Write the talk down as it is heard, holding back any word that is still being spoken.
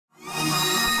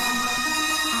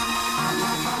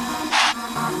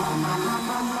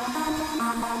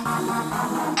Don't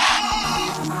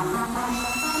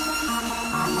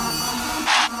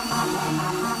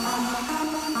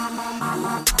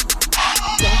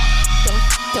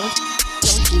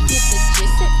you get the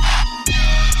gist?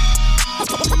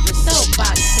 The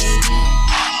soapbox, baby.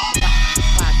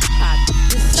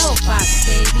 The soapbox,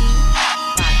 baby.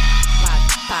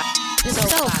 The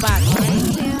soapbox,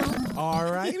 baby.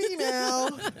 Alrighty now.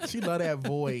 She love that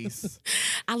voice.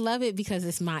 I love it because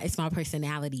it's my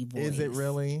personality voice. Is it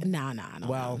really? No.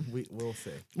 Well, we'll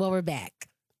see. Well, we're back.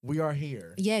 We are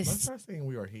here. Yes. Let's start saying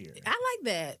we are here. I like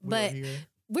that. But here.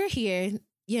 we're here,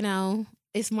 you know.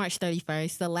 It's March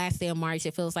 31st, the last day of March.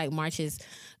 It feels like March is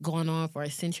going on for a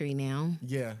century now.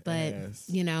 Yeah, but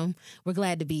you know, we're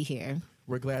glad to be here.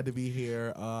 We're glad to be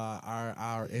here.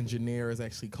 Our engineer is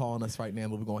actually calling us right now,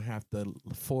 but we're gonna have to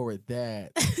forward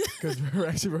that because we're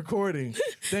actually recording.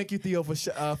 Thank you, Theo,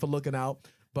 for looking out.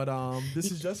 But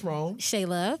this is just Rome. Shai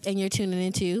Luv, and you're tuning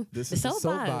into the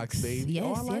soapbox, baby.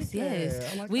 Yes,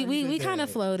 yes. I like we kind of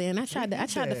flowed in. I tried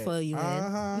to flow you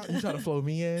in. You tried to flow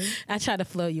me in. I tried to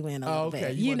flow you in a little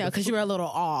bit. You know, because you were a little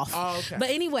off. Oh, okay. But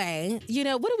anyway, you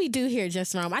know, what do we do here,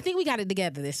 Just Rome? I think we got it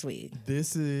together this week.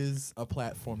 This is a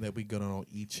platform that we go on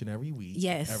each and every week.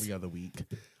 Yes. Every other week.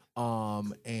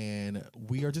 And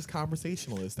we are just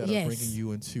conversationalists that are bringing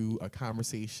you into a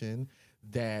conversation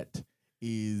that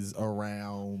is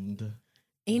around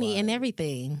any and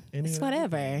everything. It's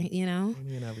whatever, you know.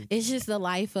 It's just the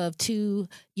life of two,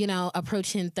 you know,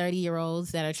 approaching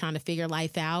 30-year-olds that are trying to figure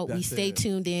life out. We stay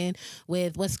tuned in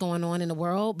with what's going on in the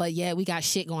world, but yet we got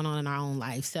shit going on in our own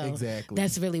life. So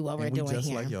that's really what we're doing just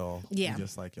here. Like y'all. Yeah. We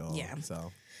just like y'all. Yeah.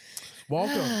 So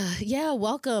welcome.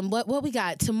 Welcome. What we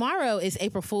got? Tomorrow is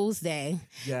April Fool's Day.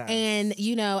 Yeah. And,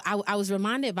 you know, I was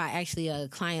reminded by actually a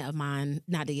client of mine,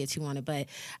 not to get too on it, but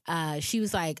she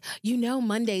was like, you know,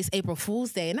 Monday's April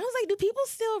Fool's Day. And I was like, do people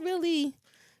still really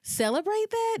celebrate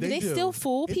that? Do they still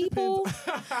fool people?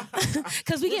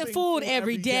 Because we get fooled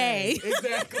every day.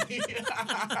 Exactly.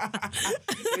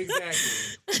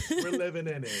 Exactly. We're living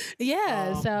in it.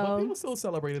 Yeah. But people still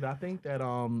celebrate it. I think that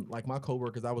like my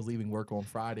coworkers, I was leaving work on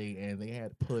Friday and they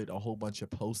had put a whole bunch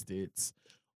of Post-its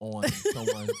on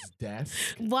someone's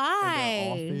desk. Why?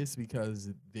 In their office because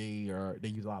they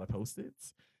use a lot of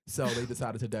Post-its. So they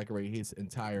decided to decorate his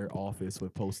entire office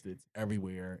with Post-its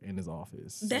everywhere in his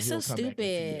office. That's so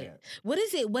stupid. What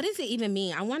is it? What does it even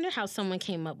mean? I wonder how someone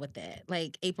came up with that.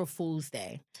 Like April Fool's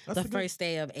Day, the first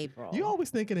day of April. You're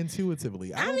always thinking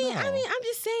intuitively. I mean, I'm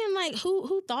just saying, like,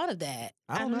 who thought of that?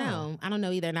 I don't know. I don't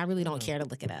know either, and I really don't care to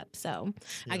look it up. So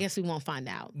I guess we won't find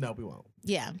out. No, we won't.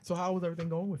 Yeah. So how was everything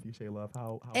going with you, Shai Luv?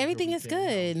 How everything is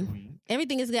good.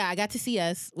 Everything is good. I got to see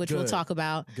us, which we'll talk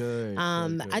about. Good.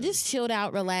 I just chilled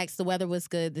out, relaxed. The weather was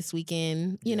good this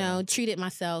weekend. You know, treated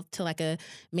myself to like a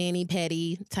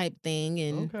mani-pedi type thing,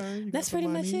 and that's pretty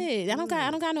much it. I don't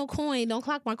got no coin. Don't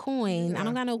clock my coin. I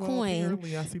don't got no coin.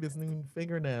 Apparently, I see this new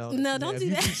fingernail. No, don't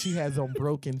do that. She has on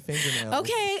broken fingernails.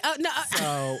 Okay. No.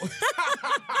 So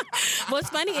what's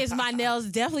funny is my nails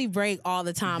definitely break all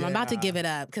the time. I'm about to give it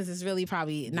up because it's really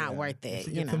probably not worth it.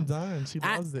 She gets them done. She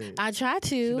loves it. I try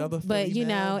to, but you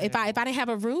know, if I didn't have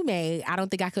a roommate, I don't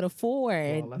think I could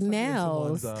afford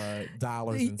nails.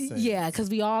 Dollars and cents. Yeah, because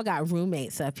we all got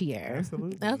roommates up here.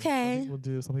 Absolutely. Okay. Some people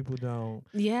do. Some people don't.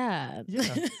 Yeah.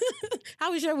 Yeah.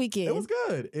 How was your weekend? It was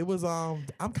good. It was.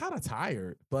 I'm kind of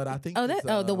tired, but I think.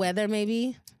 The weather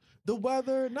maybe. The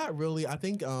weather, not really. I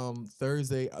think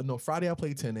Friday I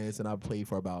played tennis and I played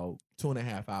for about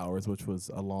 2.5 hours, which was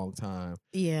a long time.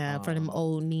 Yeah, for them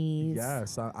old knees.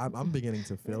 Yes, I'm beginning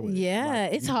to feel it. Yeah,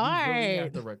 it's hard. You really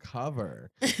have to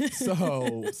recover.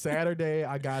 So Saturday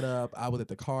I got up. I was at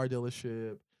the car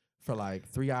dealership for like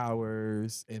 3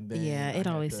 hours, and then it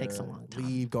always takes a long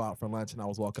time. Go out for lunch, and I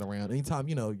was walking around. Anytime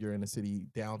you're in the city,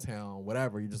 downtown,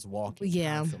 whatever, you're just walking.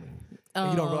 Yeah. Constantly.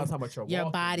 And you don't realize how much you're walking.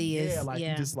 Your body is.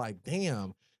 You just like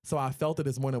damn. So I felt it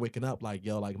this morning waking up, like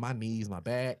like my knees, my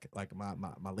back, like my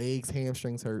legs,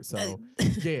 hamstrings hurt. So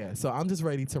so I'm just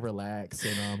ready to relax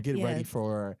and get ready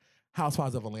for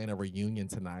Housewives of Atlanta reunion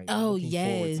tonight. Oh, looking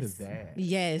forward to that.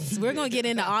 Yes. We're going to get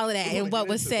into all of that and what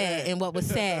was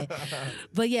said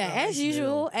But yeah, as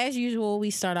usual,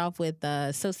 we start off with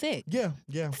So Sick. Yeah.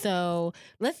 So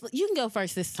you can go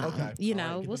first this time. Okay.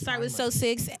 We'll start with So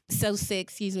Sick,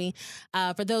 excuse me.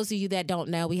 For those of you that don't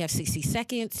know, we have 60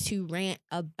 seconds to rant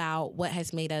about what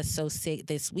has made us so sick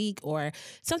this week or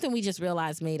something we just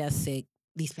realized made us sick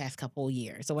these past couple of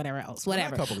years or whatever else.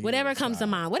 Whatever comes to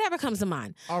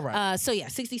mind.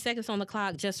 60 seconds on the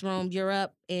clock. Just Rome, you're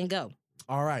up and go.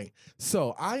 All right.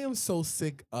 So I am so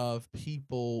sick of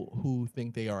people who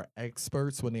think they are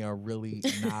experts when they are really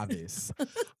novice.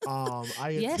 I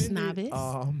attended novice.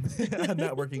 A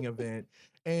networking event,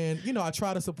 and I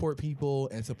try to support people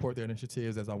and support their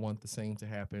initiatives as I want the same to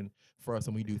happen for us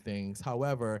when we do things.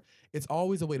 However, it's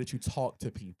always a way that you talk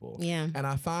to people. Yeah. And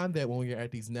I find that when you're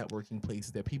at these networking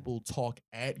places that people talk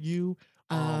at you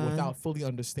without fully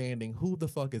understanding who the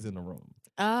fuck is in the room.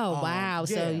 Oh, wow.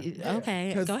 Yeah, So,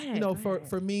 okay, go ahead.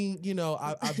 For me,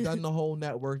 I've done the whole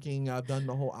networking, I've done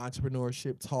the whole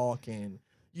entrepreneurship talk, and,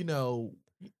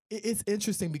 it's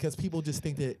interesting because people just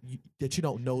think that you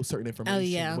don't know certain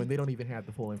information when they don't even have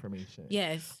the full information.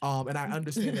 Yes. And I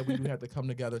understand that we do have to come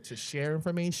together to share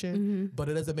information, but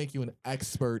it doesn't make you an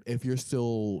expert if you're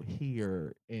still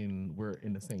here and we're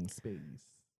in the same space.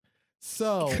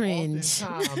 So cringe.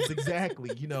 Oftentimes, exactly.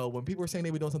 When people are saying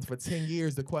they've been doing something for 10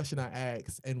 years, the question I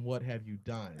ask, and what have you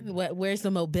done? Where's the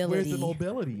mobility? Where's the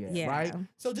mobility at, right?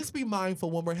 So just be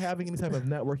mindful when we're having any type of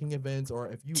networking events, or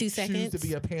if you choose to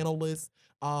be a panelist,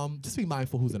 just be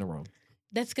mindful who's in the room.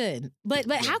 That's good. But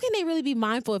how can they really be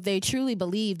mindful if they truly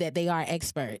believe that they are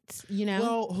experts,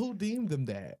 Well, who deemed them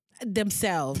that?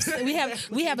 Themselves. We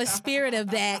have a spirit of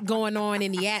that going on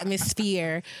in the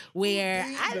atmosphere where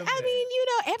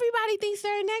everybody thinks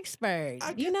they're an expert.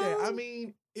 I get that. I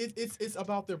mean, it's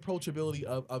about the approachability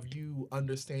of you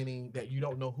understanding that you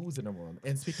don't know who's in the room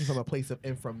and speaking from a place of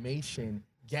information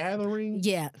gathering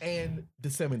and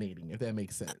disseminating, if that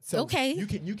makes sense. So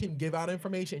you can give out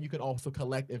information, and you can also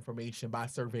collect information by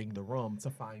surveying the room to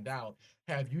find out,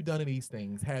 have you done any of these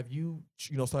things? Have you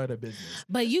started a business?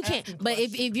 But you can't. But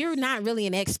if you're not really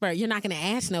an expert, you're not going to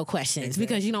ask no questions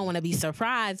because you don't want to be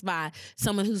surprised by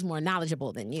someone who's more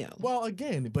knowledgeable than you. Well,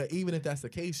 again, but even if that's the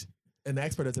case, an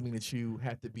expert doesn't mean that you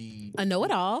have to be a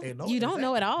know-it-all. You don't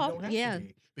know it all.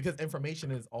 Because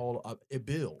information is all it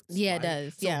builds. Yeah, right? It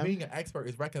does. So being an expert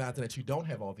is recognizing that you don't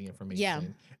have all the information. Yeah.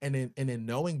 And then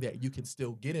knowing that you can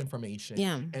still get information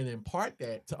and impart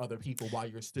that to other people while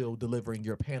you're still delivering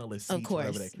your panelist seats,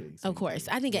 whatever that case. Of course.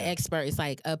 I think an expert is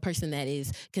like a person that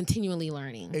is continually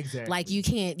learning. Exactly. Like you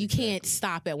can't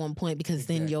stop at one point because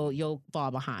then you'll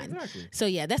fall behind. Exactly. So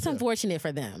that's unfortunate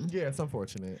for them. Yeah, it's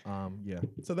unfortunate.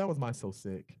 So that was my so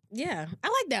sick. Yeah. I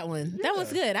like that one. Yeah. That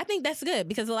one's good. I think that's good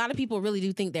because a lot of people really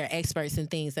do think they're experts in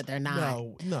things that they're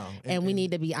not. No. And we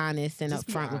need to be honest and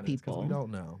upfront with people. We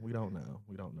don't know. We don't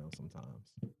know sometimes.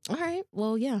 All right.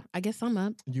 Well, I guess I'm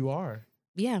up. You are.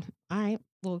 Yeah. All right.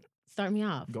 Well, start me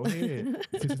off. Go ahead.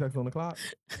 60 seconds on the clock.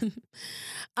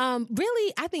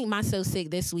 Really, I think my so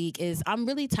sick this week is I'm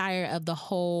really tired of the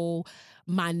whole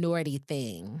minority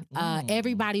thing.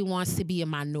 Everybody wants to be a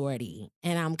minority,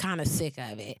 and I'm kind of sick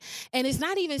of it. And it's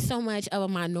not even so much of a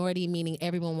minority, meaning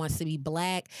everyone wants to be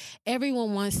black.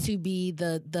 Everyone wants to be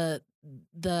the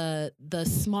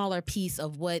smaller piece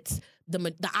of what's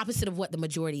the opposite of what the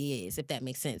majority is, if that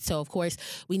makes sense. So, of course,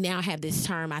 we now have this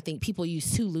term I think people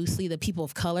use too loosely, the people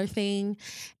of color thing.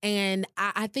 And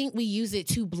I think we use it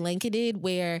too blanketed,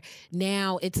 where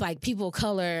now it's like people of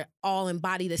color all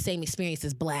embody the same experience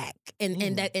as black.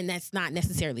 And that's not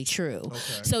necessarily true. Okay.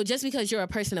 So just because you're a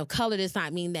person of color does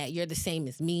not mean that you're the same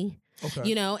as me.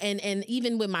 Okay. And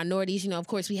even with minorities, of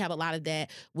course we have a lot of that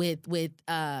with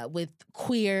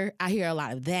queer. I hear a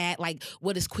lot of that. Like,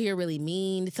 what does queer really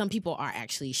mean? Some people are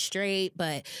actually straight,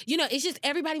 but it's just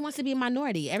everybody wants to be a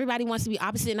minority. Everybody wants to be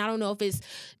opposite. And I don't know if it's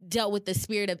dealt with the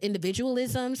spirit of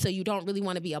individualism, so you don't really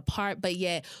want to be a part, but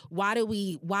yet why do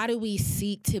we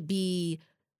seek to be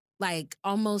like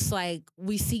almost like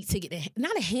we seek to get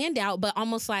not a handout, but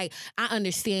almost like I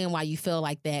understand why you feel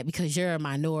like that because you're a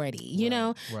minority, you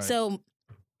know? Right. So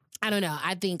I don't know.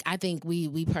 I think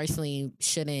we personally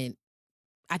shouldn't.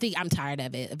 I think I'm tired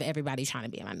of it, of everybody trying to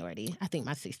be a minority. I think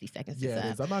my 60 seconds is up. It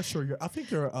is. I'm not sure. I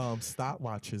think your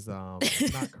stopwatch is not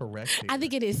correct. I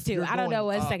think it is too. I don't know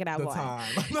what second I was.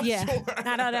 Yeah, sure.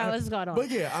 I don't know what's going on. But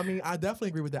I mean, I definitely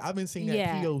agree with that. I've been seeing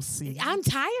that POC. I'm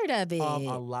tired of it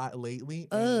a lot lately,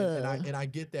 and I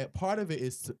get that. Part of it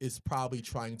is probably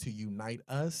trying to unite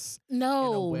us. No,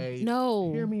 in a way.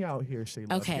 No. Hear me out here, Shai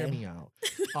Luv. Okay. Hear me out.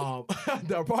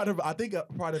 I think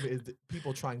part of it is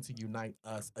people trying to unite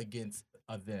us against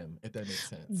them, if that makes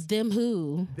sense. Them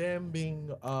who? Them being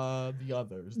the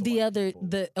others.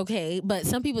 But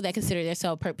some people that consider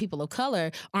themselves people of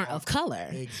color aren't of color.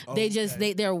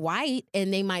 They're white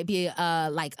and they might be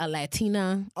like a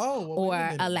Latina or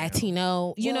a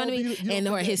Latino. You know what I mean?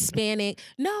 Or Hispanic.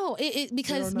 No,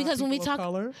 because when we talk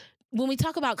color. When we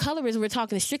talk about colorism, we're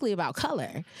talking strictly about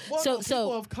color. Well,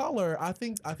 people of color, I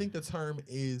think the term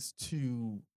is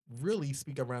to really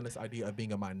speak around this idea of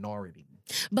being a minority.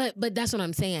 But that's what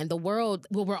I'm saying. The world,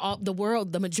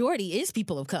 the majority is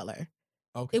people of color.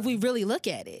 Okay. If we really look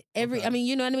at it, I mean,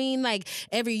 you know what I mean? Like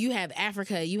you have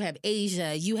Africa, you have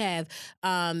Asia, you have,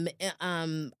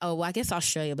 I guess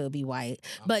Australia will be white,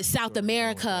 but South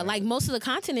America, like most of the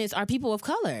continents are people of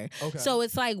color. Okay. So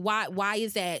it's like, why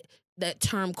is that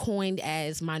term coined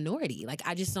as minority? Like,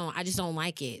 I just don't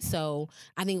like it. So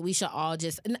I think we should all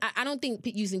I don't think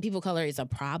using people of color is a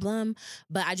problem,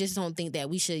 but I just don't think that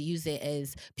we should use it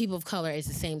as people of color as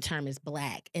the same term as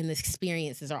black, and the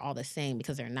experiences are all the same,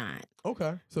 because they're not.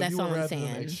 Okay. So that's all I'm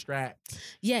saying. Extract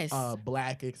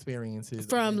black experiences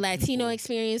from Latino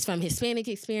experience, from Hispanic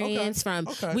experience,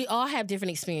 we all have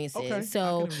different experiences. Okay.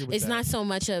 So it's not so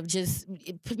much of just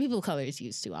people of color is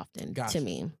used too often to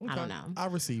me. Okay. I don't know. I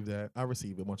receive that. I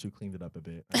receive it once you cleaned it up a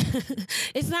bit.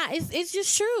 It's not. It's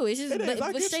just true. It's just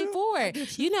but straightforward.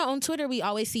 You know, on Twitter we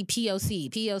always see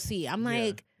POC. I'm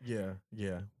like, yeah.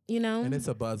 You know, and it's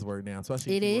a buzzword now,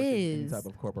 especially if you work in any type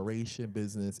of corporation,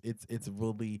 business. It's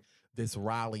really this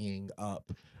rallying up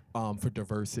for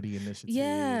diversity initiatives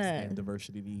and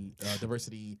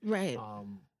diversity, right?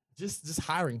 Just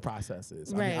hiring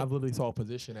processes. Right. I mean, I literally saw a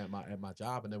position at my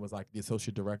job, and it was like the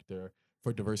associate director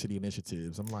for diversity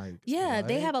initiatives. I'm like, what?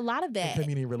 They have a lot of that. And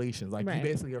community relations. Like, you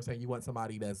basically are saying you want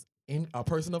somebody that's a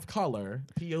person of color,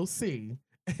 POC,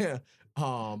 and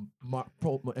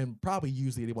probably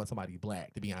usually they want somebody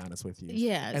black, to be honest with you.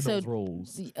 Yeah. And so those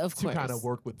roles. Of course. To kind of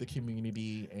work with the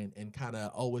community and kind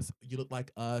of always, you look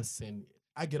like us, and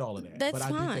I get all of that. That's but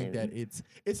fine. I do think that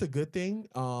it's a good thing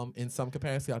in some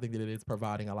capacity. I think that it is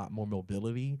providing a lot more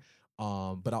mobility.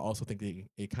 But I also think that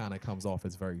it kind of comes off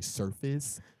as very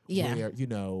surface. Yeah. Where, you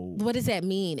know. What does that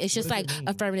mean? It's just like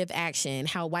affirmative action,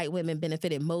 how white women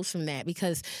benefited most from that,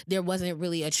 because there wasn't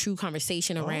really a true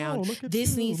conversation around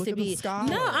this needs to be.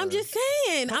 No, I'm just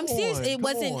saying. I'm serious. It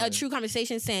wasn't a true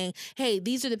conversation saying, hey,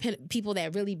 these are the people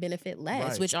that really benefit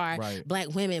less, which are black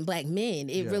women, black men.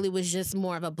 It really was just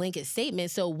more of a blanket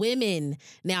statement. So women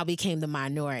now became the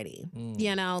minority.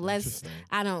 You know,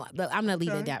 I'm going to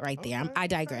leave it at right there. I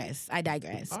digress.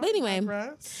 But anyway.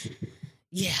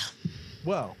 Yeah.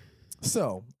 Well,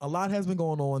 so a lot has been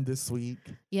going on this week.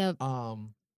 Yep.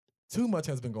 Too much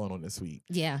has been going on this week.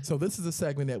 Yeah. So this is a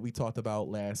segment that we talked about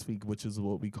last week, which is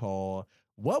what we call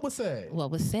What Was Said.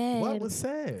 What was said. What was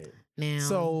said. Now.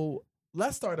 So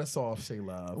let's start us off, Shai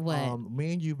Luv. What?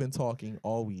 Me and you've been talking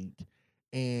all week.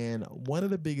 And one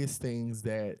of the biggest things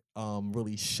that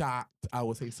really shocked, I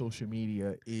would say, social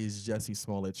media is Jussie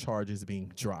Smollett charges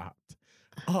being dropped.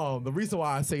 The reason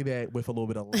why I say that with a little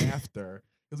bit of laughter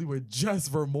because we were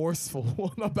just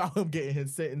remorseful about him getting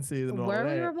his sentences and all that.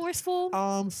 Were we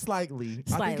remorseful? Slightly.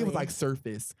 I think it was like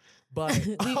surface. But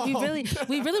we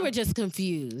really were just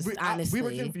confused, honestly.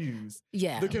 We were confused.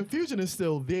 Yeah. The confusion is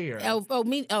still there.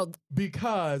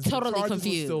 Because totally the charges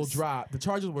confused. were still dropped. The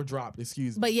charges were dropped,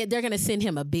 excuse me. But yet they're going to send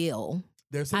him a bill.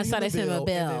 I saw they sent him a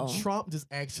bill. And then Trump just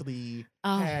actually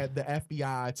had the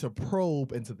FBI to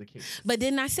probe into the case. But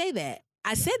didn't I say that?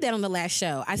 I said that on the last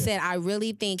show. I said I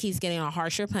really think he's getting a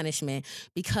harsher punishment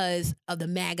because of the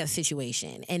MAGA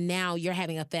situation. And now you're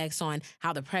having effects on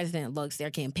how the president looks,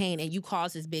 their campaign, and you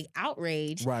caused this big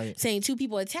outrage saying two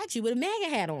people attacked you with a MAGA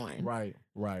hat on. Right.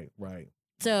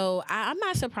 So I'm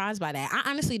not surprised by that.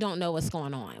 I honestly don't know what's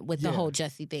going on with the whole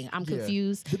Jussie thing. I'm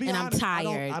confused and honest, I'm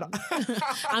tired.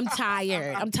 I'm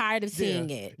tired. I'm tired of seeing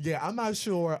it. Yeah, I'm not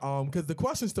sure because the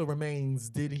question still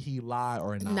remains, did he lie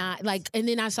or not? And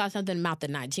then I saw something about the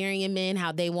Nigerian men,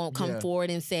 how they won't come forward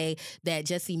and say that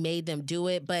Jussie made them do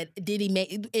it. But did he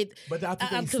make it? But I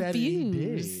think I'm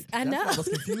confused. He did. I know. That's what I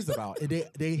was confused about.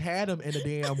 They had him in a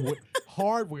damn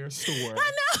hardware store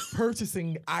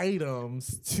purchasing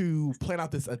items to plan out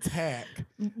this attack.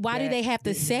 Why do they have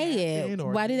to say it?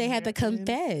 Why do they have to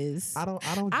confess?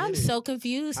 I'm so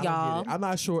confused, y'all. I'm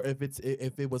not sure if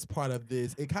it was part of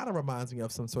this. It kind of reminds me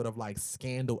of some sort of like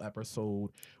scandal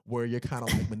episode where you're kind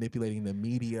of like manipulating the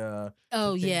media.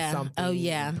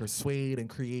 And persuade and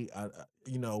create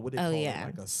what they call it,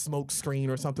 like a smoke screen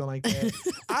or something like that.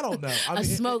 I don't know. A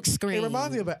smoke screen. It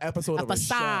reminds me of an episode of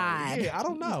facade. A show. Yeah, I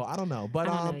don't know.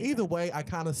 But either way, I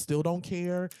kind of still don't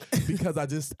care because I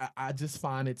just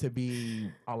find it to be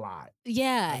a lot.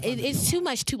 Yeah, it's too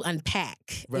much to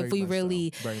unpack. If we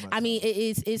really, I mean,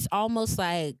 it's almost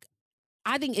like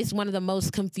I think it's one of the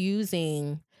most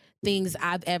confusing things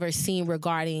I've ever seen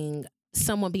regarding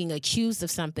someone being accused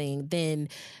of something than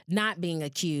not being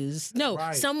accused. No,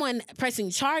 someone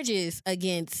pressing charges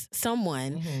against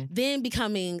someone, then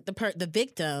becoming the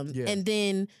victim, and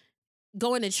then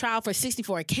going to trial for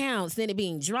 64 counts, then it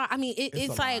being dropped. I mean,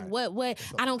 it's like, what?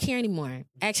 I don't care anymore.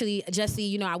 Actually, Jesse,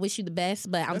 you know, I wish you the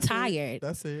best, but I'm tired.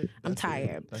 That's it. I'm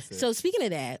tired. So speaking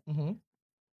of that,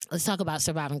 let's talk about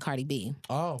surviving Cardi B.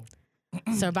 Oh.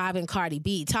 Surviving Cardi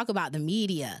B. Talk about the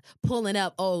media pulling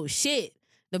up, oh shit,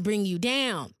 to bring you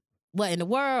down. What in the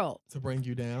world? To bring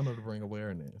you down or to bring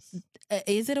awareness?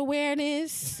 Is it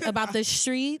awareness about the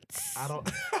streets? I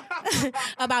don't.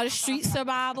 About street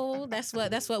survival. That's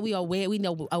what we aware. We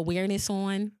know awareness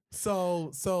on.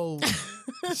 So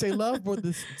Shai Luv brought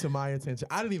this to my attention.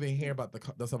 I didn't even hear about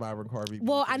the surviving Cardi B.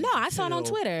 Well, I know. I saw it on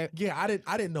Twitter. Yeah,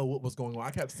 I didn't know what was going on.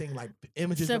 I kept seeing like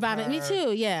images surviving. of her. Me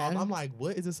too. Yeah. I'm like,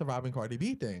 what is a surviving Cardi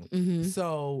B thing? Mm-hmm.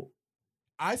 So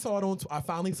I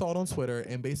finally saw it on Twitter,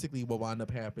 and basically what wound up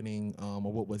happening, or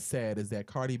what was said, is that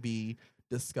Cardi B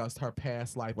discussed her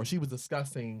past life, or she was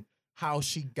discussing how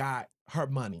she got her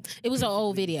money. It was an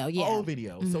old video, yeah. Old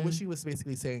video. Mm-hmm. So what she was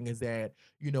basically saying is that,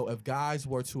 you know, if guys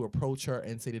were to approach her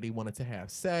and say that they wanted to have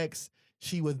sex,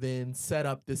 she would then set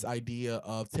up this idea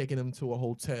of taking them to a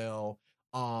hotel,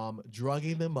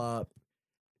 drugging them up.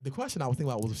 The question I was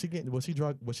thinking about was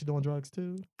she doing drugs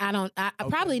too?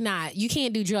 Probably not. You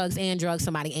can't do drugs and drug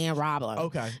somebody and rob them.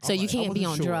 Okay. So you can't be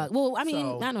on drugs. Well, I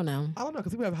mean, I don't know. I don't know,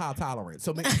 because people have high tolerance.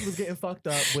 So maybe she was getting fucked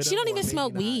up with She don't even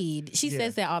smoke weed. She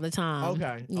says that all the time.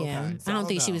 Okay. Yeah. Okay. So I don't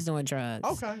think she was doing drugs.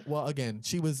 Okay. Well, again,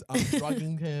 she was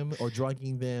drugging him or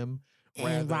drugging them.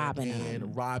 And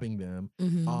robbing them.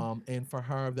 Mm-hmm. And for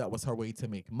her, that was her way to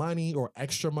make money, or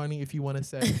extra money, if you want to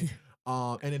say.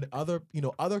 And in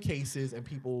other cases, and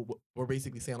people were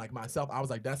basically saying, like myself, I was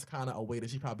like, that's kind of a way that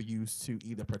she probably used to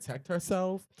either protect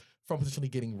herself from potentially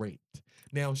getting raped.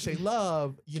 Now, Shai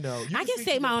Luv, I can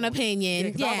say my own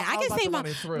opinion. Yeah, I can say my.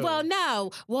 Well,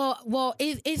 no, well,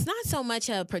 it's not so much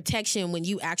a protection when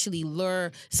you actually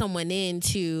lure someone in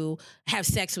to have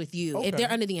sex with you. Okay. If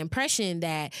they're under the impression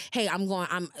that, hey,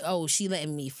 she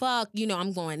letting me fuck,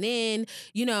 I'm going in.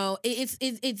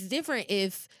 It's different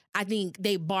if I think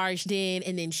they barged in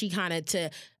and then she kind of to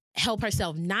help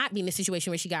herself not be in a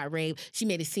situation where she got raped, she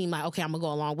made it seem like, okay, I'm gonna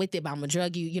go along with it, but I'm gonna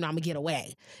drug you, I'm gonna get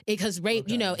away. Because rape,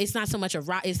 it's not so much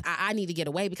I need to get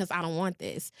away because I don't want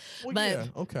this. Well, but yeah,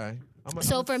 okay.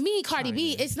 For me, Cardi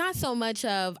B, it's not so much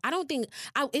of,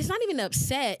 it's not even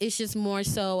upset. It's just more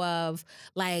so of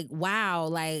like, wow,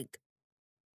 like,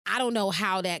 I don't know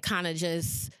how that kind of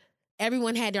just...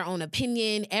 Everyone had their own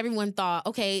opinion. Everyone thought,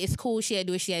 okay, it's cool. She had to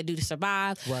do what she had to do to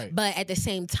survive. Right. But at the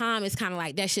same time, it's kind of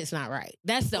like, that shit's not right.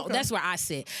 That's where I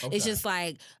sit. Okay. It's just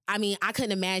like, I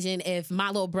couldn't imagine if my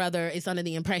little brother is under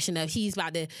the impression of he's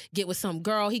about to get with some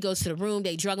girl. He goes to the room,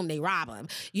 they drug him, they rob him.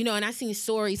 And I seen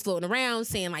stories floating around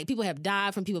saying like people have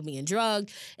died from people being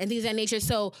drugged and things of that nature.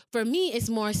 So for me, it's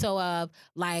more so of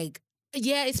like,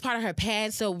 yeah, it's part of her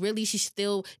past. So really, she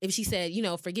still, if she said,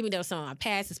 forgive me, that was some of my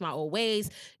past, it's my old ways,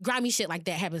 grimy shit like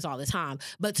that happens all the time.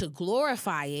 But to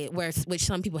glorify it, which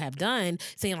some people have done,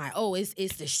 saying like, oh, it's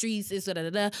the streets, it's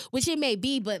da-da-da-da, which it may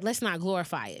be, but let's not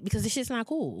glorify it because it's just not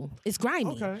cool. It's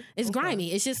grimy. Okay. It's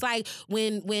grimy. It's just like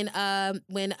when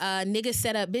niggas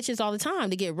set up bitches all the time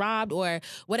to get robbed or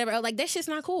whatever. Like, that's just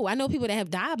not cool. I know people that have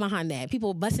died behind that.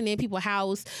 People busting in people's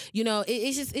house.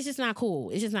 It's just not cool.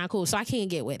 It's just not cool. So I can't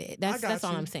get with it. That's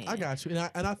all I'm saying. I got you.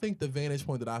 And I think the vantage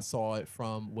point that I saw it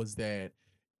from was that,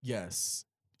 yes,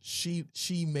 she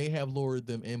may have lured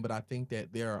them in, but I think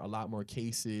that there are a lot more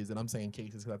cases, and I'm saying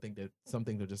cases because I think that some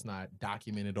things are just not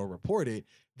documented or reported,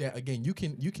 that, again, you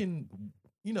can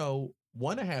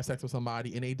want to have sex with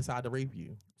somebody and they decide to rape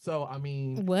you. So, I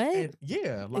mean... What?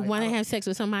 Yeah. Like, want to have sex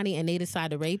with somebody and they decide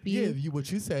to rape you? Yeah,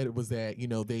 what you said was that,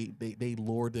 they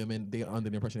lured them and they were under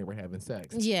the impression they were having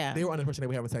sex. Yeah. They were under the impression they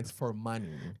were having sex for money.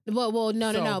 Well,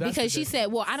 no. Because she said,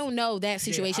 I don't know that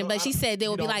situation, but she said they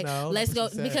would be like, let's go...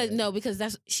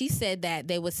 Because she said that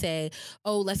they would say,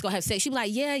 oh, let's go have sex. She'd be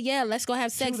like, yeah, let's go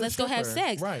have sex. Let's go have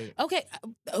sex. Right. Okay,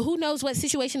 who knows what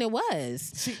situation it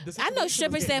was? I know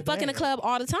strippers that fuck in the club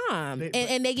all the time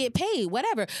and they get paid,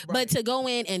 whatever. Right. But to go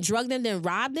in and drug them, then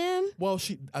rob them. Well,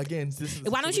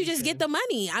 why don't you just get the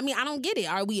money? I mean, I don't get it.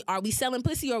 Are we selling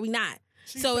pussy or are we not?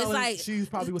 It's like she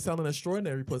probably was selling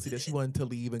extraordinary pussy that she wanted to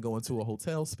leave and go into a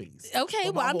hotel space.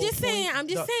 Okay, well, I'm just saying. I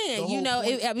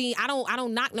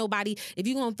don't knock nobody. If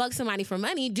you gonna fuck somebody for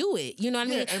money, do it. You know what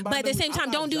I mean? But at the same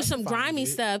time, don't do some grimy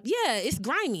stuff. Yeah, it's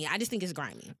grimy. I just think it's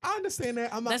grimy. I understand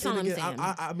that. That's all I'm saying.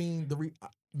 I mean,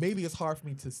 maybe it's hard for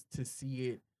me to see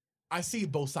it. I see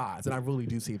both sides, and I really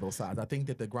do see both sides. I think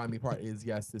that the grimy part is,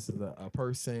 yes, this is a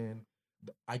person.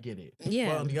 I get it. Yeah.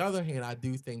 But on the other hand, I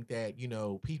do think that,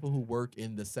 people who work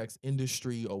in the sex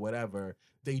industry or whatever,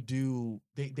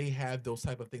 they have those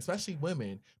type of things, especially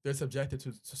women. They're subjected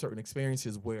to certain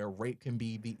experiences where rape can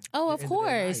be the of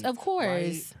course,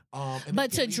 right?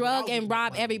 But to drug and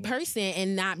rob every money. person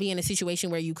and not be in a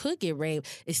situation where you could get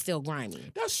raped is still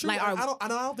grimy. That's true. Like, I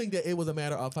don't think that it was a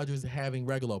matter of her just having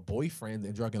regular boyfriends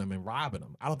and drugging them and robbing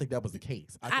them. I don't think that was the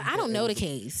case. I don't know the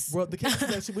case. Well, the case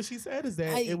is that what she said is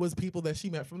that it was people that she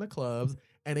met from the clubs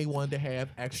and they wanted to have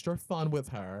extra fun with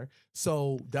her.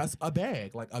 So that's a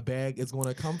bag. Like, a bag is going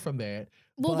to come from that.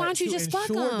 Well, why don't you just fuck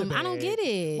them? I don't get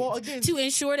it. Well, again, to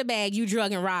ensure the bag, you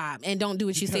drug and rob and don't do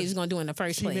what you say you're going to do in the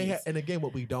first place. And again,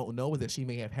 what we don't know is that she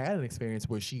may have had an experience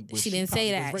where she didn't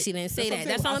say that. She didn't say that.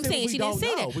 That's all I'm saying. She didn't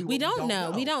say that. We don't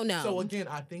know. We don't know. So again,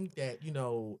 I think that,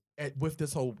 with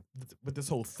this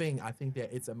whole thing, I think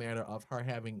that it's a matter of her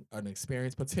having an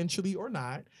experience, potentially or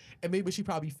not, and maybe she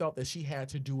probably felt that she had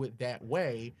to do it that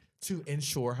way to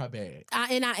ensure her bag.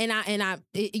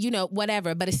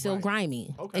 Whatever, but it's still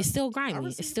grimy. Okay. It's still grimy.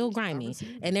 It's still grimy,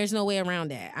 and there's no way around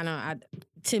that.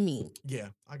 To me. Yeah,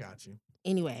 I got you.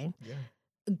 Anyway,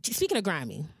 speaking of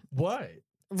grimy, what?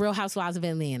 Real Housewives of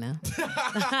Atlanta.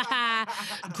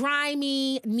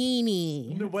 Grimy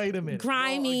Nene. Wait a minute.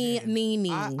 Grimy Nene.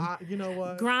 You know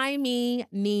what? Grimy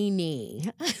Nene.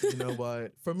 You know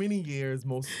what? For many years,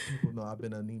 most people know I've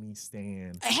been a Nene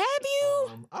stan. Have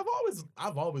you? I've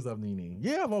always loved Nene.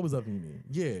 Yeah, I've always loved Nene.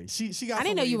 Yeah, she got. I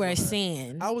didn't know you were a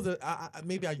stan.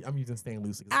 I'm using stan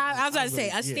loosely. I was about to say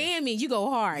a stan means you go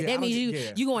hard. Yeah, that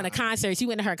means you going to concerts. You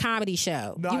went to her comedy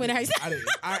show. No,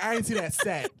 I didn't see that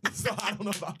set, so I don't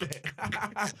know about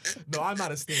that. No, I'm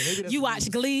not a stan. You watch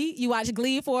Glee? You watch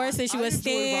Glee for her since you were a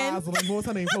stan? Like, what's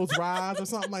her name? Post Rise or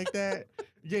something like that.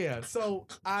 Yeah, so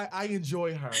I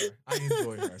enjoy her.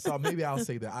 So maybe I'll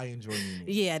say that I enjoy Nene.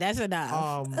 Yeah, that's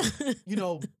enough.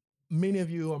 Many of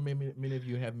you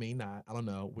may not. I don't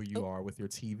know where you are with your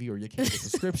TV or your cable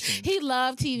subscription. He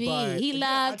loved TV. He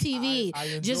loved TV.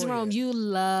 JusRome, you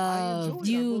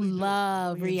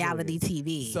love reality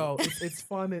TV. So it's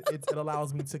fun. It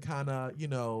allows me to kind of,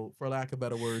 for lack of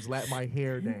better words, let my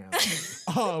hair down.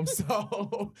 And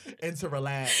to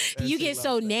relax. You get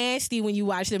so nasty when you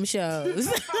watch them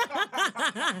shows.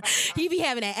 He be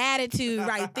having an attitude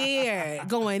right there,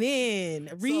 going in,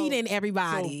 reading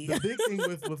everybody. So the big thing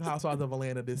with Housewives of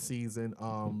Atlanta this season,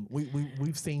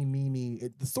 we've seen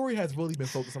Nene. The story has really been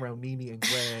focused around Nene and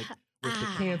Greg with the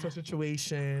cancer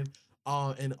situation,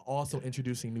 and also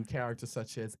introducing new characters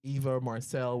such as Eva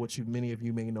Marcel, which many of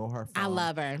you may know her from. I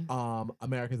love her.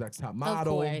 America's Next Top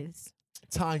Model. Of course.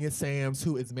 Tanya Sams,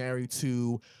 who is married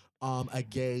to a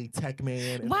gay tech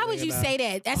man. Why would you say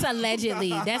that? That's allegedly.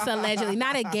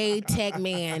 Not a gay tech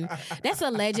man. That's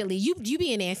allegedly. You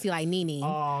being nasty like Nene.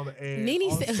 And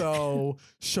Nene also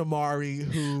Shamari,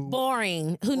 who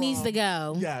boring. Who needs to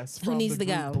go? Yes, who needs to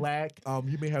go? Black.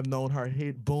 You may have known her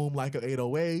hit "Boom" like an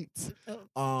 808.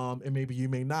 And maybe you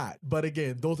may not. But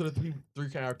again, those are the three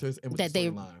characters and that they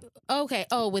line. Okay.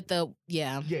 Oh, with the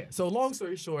yeah. So long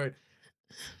story short,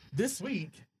 this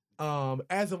week,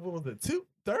 as of what was it,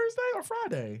 Thursday or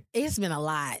Friday? It's been a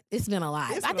lot. I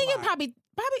think it probably.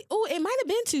 Oh, it might have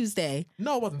been Tuesday.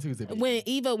 No, it wasn't Tuesday. When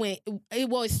Eva went.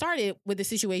 It started with the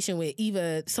situation with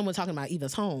Eva. Someone talking about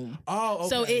Eva's home. Oh, okay.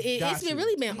 So it's been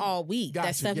really been all week.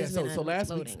 That stuff has been. So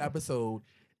last week's episode.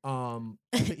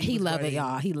 He love it,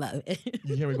 y'all. He love it.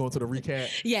 You hear me going to the recap?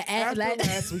 Yeah.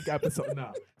 Last week episode.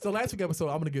 No. So last week episode,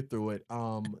 I'm gonna get through it.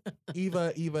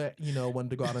 Eva, wanted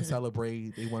to go out and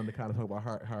celebrate. They wanted to kind of talk about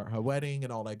her wedding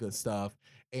and all that good stuff.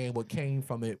 And what came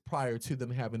from it prior to them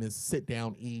having this sit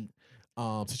down eat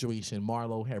situation,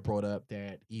 Marlo had brought up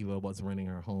that Eva was renting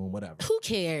her home. Whatever. Who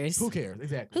cares?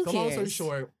 Exactly. Long story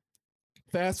short.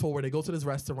 Fast forward, they go to this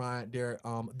restaurant. They're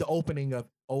the opening of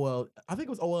I think it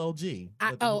was OLG.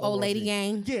 Old Lady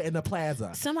Gang. Yeah, in the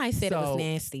plaza. Somebody said it was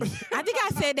nasty. I think I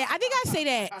said that. I think I say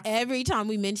that every time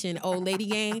we mention Old Lady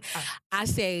Gang. I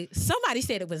say somebody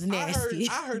said it was nasty.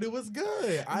 I heard it was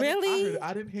good. Really?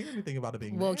 I didn't hear anything about it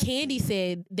being well, nasty. Candy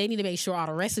said they need to make sure all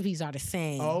the recipes are the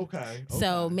same. Okay.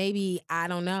 So maybe I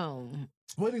don't know.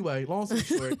 Well, anyway, long story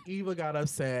short, Eva got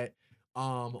upset.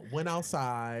 Went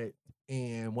outside.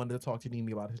 And wanted to talk to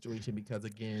Nene about the situation because,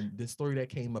 again, the story that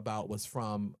came about was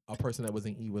from a person that was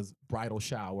in Eva's bridal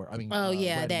shower. Wedding,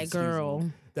 that girl.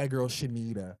 That girl,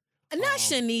 Shanita. Not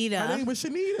Shanita. Her name was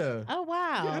Shanita. Oh,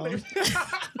 wow. Yeah,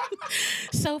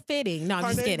 so fitting. No,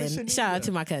 I'm just kidding. Shout out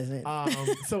to my cousin.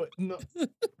 No.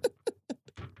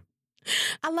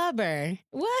 I love her.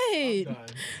 What?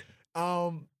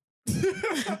 I'm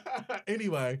done.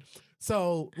 Anyway,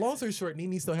 so long story short,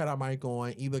 Nene still had her mic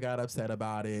on. Eva got upset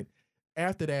about it.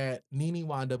 after that, Nene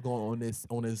wound up going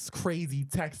on this crazy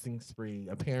texting spree,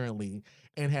 apparently,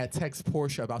 and had text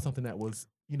Portia about something that was,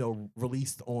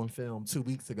 released on film 2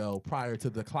 weeks ago prior to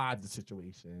the closet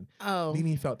situation. Oh.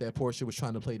 Nene felt that Portia was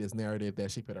trying to play this narrative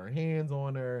that she put her hands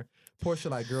on her. Portia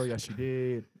like, girl, yes, she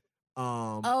did.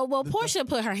 Portia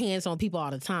put her hands on people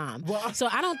all the time. Well, so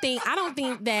I don't think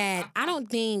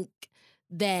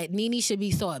that Nene should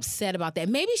be so upset about that.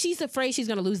 Maybe she's afraid she's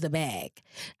going to lose the bag.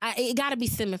 It got to be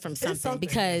stemming from something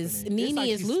because Nene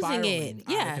is losing it.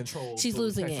 Yeah, she's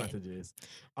losing it. Messages.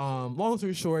 Long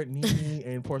story short, Nene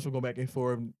and Portia go back and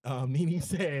forth. Nene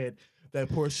said that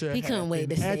Portia he couldn't wait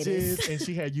to say this. And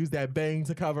she had used that bang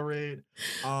to cover it.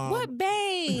 What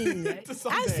bang?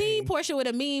 I seen Portia with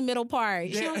a mean middle part.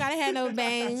 Yeah. She don't gotta have no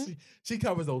bang. she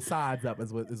covers those sides up,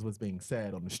 is what's being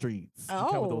said on the streets. She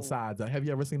covers those sides up. Have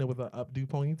you ever seen her with an updo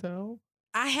ponytail?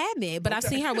 I haven't, but I've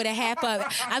seen her with a half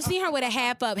up. I've seen her with a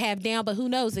half up, half down. But who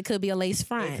knows? It could be a lace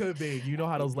front. It could be. You know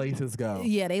how those laces go.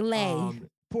 Yeah, they lay.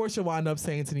 Portia wound up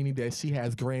saying to Nene that she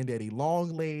has granddaddy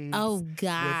long legs. Oh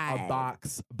God, with a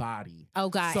box body. Oh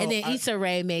God, so and then Issa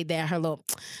Rae made that her little.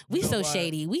 We so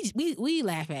shady. We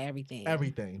laugh at everything.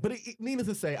 Everything, but needless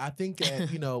to say, I think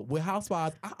that with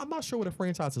Housewives, I'm not sure where the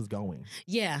franchise is going.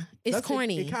 Yeah, it's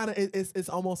corny. It kind of it's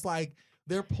almost like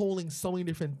they're pulling so many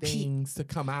different things to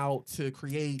come out to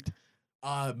create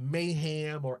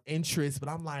mayhem or interest, but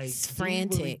I'm like,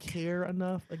 frantic. Do you really care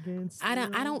enough against? I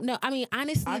don't know. I mean,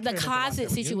 honestly, the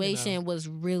closet situation was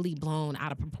really blown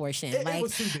out of proportion. It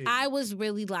was too big. I was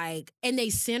really like, and they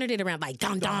centered it around like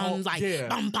dum dum, like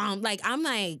bum bum. Like I'm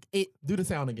like, do the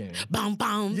sound again. Bum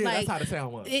bum. Yeah, like, that's how the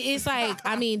sound was. It's like,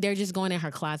 I mean, they're just going in her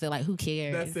closet. Like, who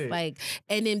cares? That's it. Like,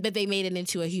 but they made it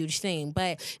into a huge thing.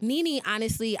 But Nene,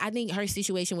 honestly, I think her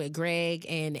situation with Greg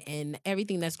and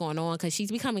everything that's going on, because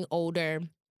she's becoming older.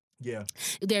 Yeah,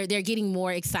 they're getting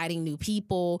more exciting new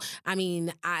people. I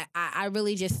mean, I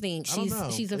really just think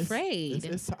she's afraid.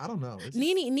 I don't know.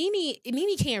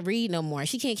 Nene can't read no more.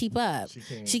 She can't keep up.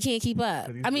 She can't keep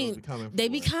up. I mean, they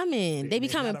becoming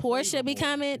Portia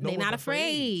becoming. They're not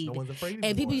afraid. No one's afraid.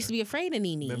 And people used to be afraid of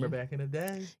Nene. Remember back in the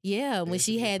day? Yeah, when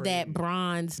she had that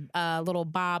bronze little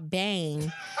bob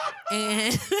bang,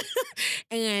 and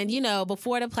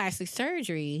before the plastic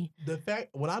surgery. The fact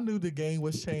when I knew the game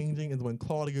was changing is when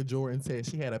Claudia Jordan said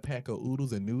she had a pack of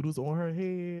oodles and noodles on her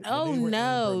head. Oh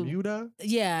no, in Bermuda.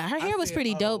 Yeah, her hair was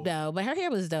pretty dope though. But her hair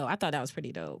was dope. I thought that was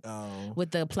pretty dope.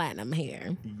 With the platinum hair.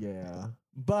 Yeah,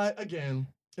 but again,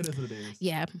 it is what it is.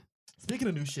 Yeah. Speaking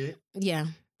of new shit. Yeah.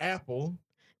 Apple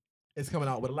is coming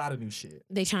out with a lot of new shit.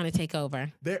 They trying to take over.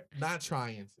 They're not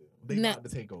trying to. They about to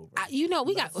take over.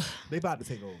 They about to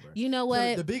take over. You know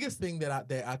what? The biggest thing that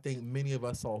I think many of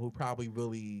us saw who probably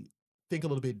really think a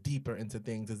little bit deeper into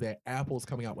things is that Apple's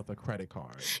coming out with a credit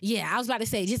card. Yeah, I was about to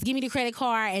say, just give me the credit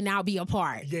card and I'll be a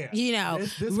part. Yeah.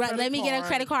 Let me get a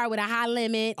credit card with a high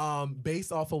limit.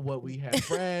 Based off of what we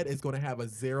have read, it's going to have a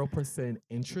 0%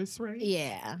 interest rate.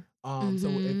 Yeah. So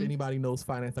if anybody knows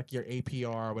finance, like your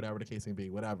APR or whatever the case may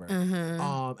be, whatever. And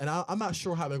I'm not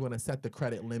sure how they're going to set the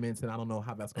credit limits, and I don't know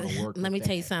how that's going to work. Let me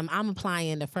tell you something. I'm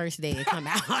applying the first day it come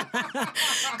out.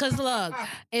 Because look,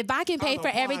 if I can pay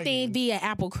for everything via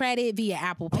Apple Credit, via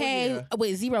Apple Pay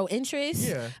with 0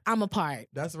 interest, I'm a part.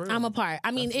 That's real. I'm a part.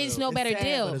 I mean, it's no better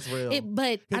deal. But it's real.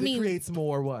 But I mean, it creates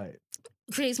more what?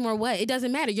 Creates more what? It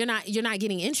doesn't matter. You're not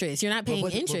getting interest. You're not paying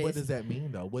interest. But what does that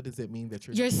mean though? What does it mean that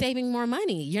you're saving more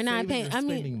money? You're not paying.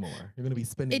 Spending more. You're going to be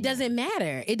spending. It doesn't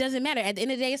matter. It doesn't matter. At the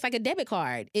end of the day, it's like a debit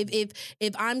card. If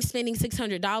I'm spending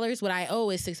 $600, what I owe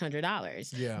is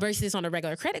 $600. Yeah. Versus on a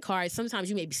regular credit card, sometimes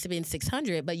you may spend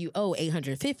 $600, but you owe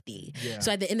 $850. Yeah.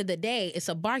 So at the end of the day, it's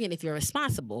a bargain if you're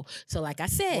responsible. So like I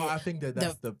said, well, I think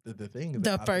that's the thing.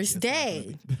 The first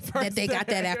day that they got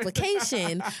that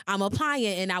application, I'm applying,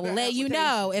 and I will let you know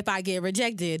if I get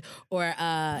rejected or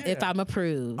if I'm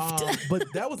approved. But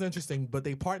that was interesting. But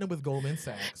they partnered with Goldman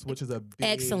Sachs, which is a big...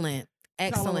 Excellent.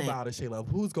 Tell them about it, Shai Luv.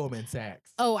 Who's Goldman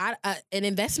Sachs? Oh, an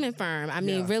investment firm. I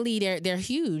mean, really, they're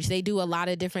huge. They do a lot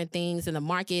of different things in the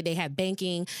market. They have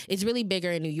banking. It's really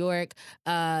bigger in New York.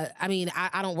 I mean,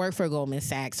 I don't work for Goldman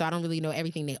Sachs, so I don't really know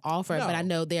everything they offer, but I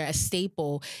know they're a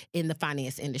staple in the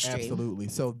finance industry. Absolutely.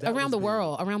 So around the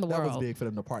world. That was big for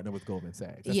them to partner with Goldman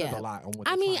Sachs. That says a lot on what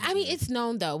I mean, it's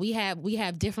known though. We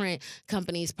have different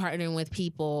companies partnering with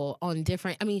people on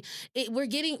different. I mean,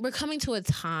 we're coming to a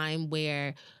time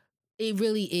where it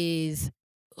really is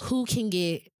who can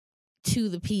get to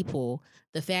the people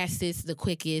the fastest, the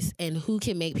quickest, and who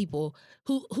can make people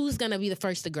who's gonna be the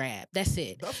first to grab. That's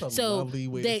it. That's a lovely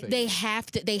way to say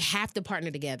they have to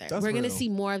partner together. We're gonna see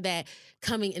more of that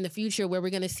coming in the future, where we're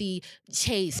gonna see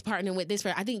Chase partnering with this.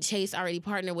 I think Chase already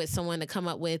partnered with someone to come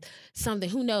up with something.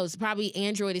 Who knows? Probably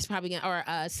Android is probably gonna, or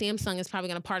Samsung is probably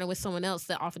gonna partner with someone else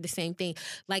that offer the same thing.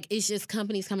 Like, it's just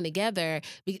companies coming together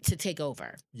to take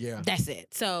over. Yeah, that's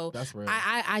it. So that's real.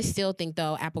 I still think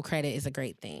though Apple credit is a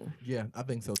great thing. Yeah, I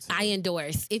think so too. I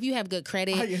endorse. If you have good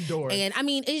credit, I endorse. And I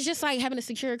mean, it's just like having a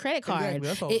secure credit card. Exactly,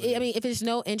 that's all I mean, if it's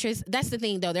no interest, that's the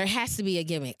thing though. There has to be a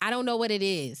gimmick. I don't know what it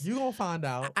is. You gonna find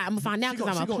out. I'm gonna find out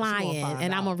because I'm applying,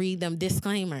 and I'm gonna read them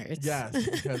disclaimers. Yes,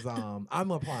 because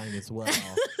I'm applying as well.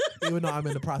 Even though I'm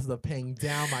in the process of paying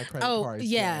down my credit cards.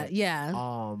 Yeah.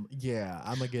 I'm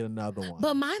gonna get another one.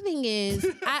 But my thing is,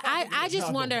 I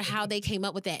just wonder how they came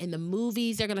up with that in the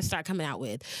movies. They're gonna start coming out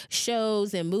with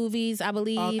shows and movies, I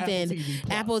believe, and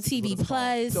Apple TV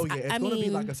Plus. So yeah, it's gonna be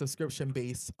like a subscription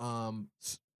based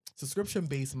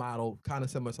model, kind of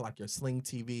similar to like your Sling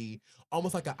TV,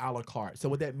 almost like an a la carte. So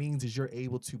what that means is you're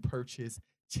able to purchase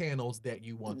channels that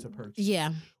you want to purchase.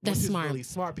 Yeah, that's smart. Really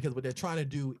smart, because what they're trying to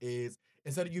do is,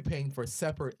 instead of you paying for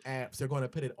separate apps, they're going to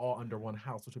put it all under one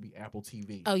house, which will be Apple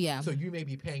TV. Oh, yeah. So you may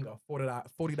be paying a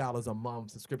 $40 a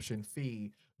month subscription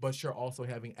fee, but you're also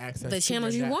having access to the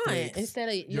channels you Netflix, want instead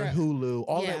of your Hulu.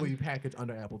 All that will be packaged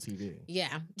under Apple TV. Yeah.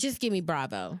 Just give me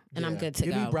Bravo, and I'm good to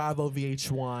go. Give me Bravo,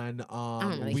 VH1. I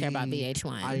don't really care about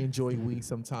VH1. I enjoy We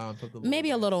sometimes.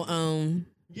 Maybe a little OWN.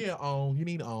 Yeah, OWN. You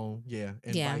need OWN. Yeah.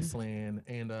 And Viceland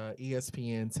and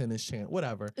ESPN, Tennis Channel,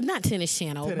 whatever. Not Tennis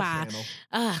Channel. Tennis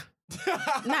Channel.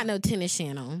 Not no Tennis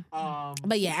Channel.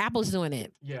 But yeah, Apple's doing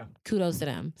it. Yeah. Kudos to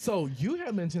them. So you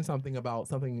had mentioned something about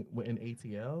something in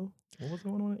ATL. What was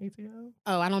going on in ATL?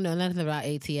 Oh, I don't know nothing about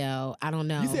ATL. I don't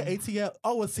know. You said ATL.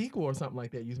 Oh, a sequel or something like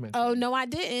that. You mentioned. Oh no, I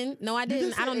didn't. No, I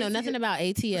didn't. I don't know nothing about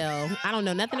ATL. I don't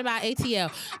know nothing about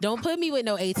ATL. Don't put me with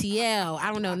no ATL.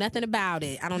 I don't know nothing about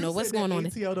it. I don't know what's going on.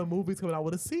 ATL, the movie's coming out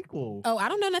with a sequel. Oh, I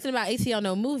don't know nothing about ATL,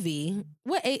 no movie.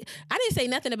 What? I didn't say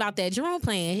nothing about that Jerome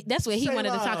playing. That's what he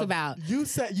wanted to talk about. You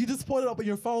said you just pulled it up on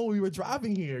your phone when we were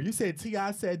driving here. You said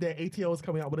T.I. said that ATL was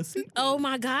coming out with a sequel. Oh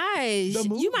my gosh,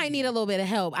 you might need a little bit of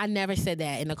help. I never said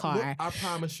that in the car. Look, I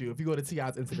promise you, if you go to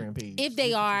T.I.'s Instagram page, if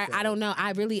they are, I don't know.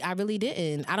 I really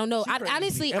didn't. I don't know.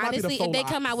 Honestly, if they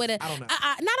come out with a, not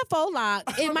a faux lock,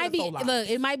 it might be. Look,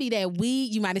 it might be that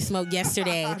weed you might have smoked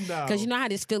yesterday, because you know how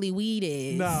this Philly weed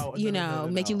is. No,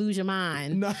 make you lose your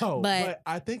mind. No, but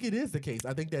I think it is the case.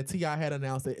 I think that T.I. had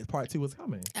announced that part 2 was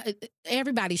coming.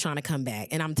 Everybody's trying to come back,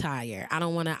 and I'm tired. I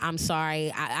don't want to. I'm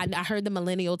sorry. I heard the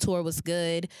Millennial Tour was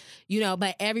good,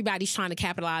 but everybody's trying to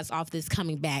capitalize off this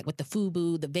coming back with the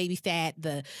FUBU, the Baby Fat,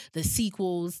 the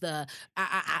sequels, Well,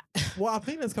 I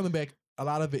think that's coming back. A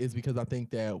lot of it is because I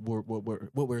think that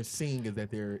what we're seeing is that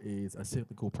there is a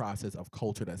cyclical process of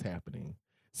culture that's happening.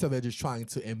 So they're just trying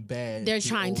to embed. They're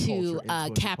trying to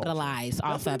capitalize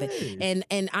off of it.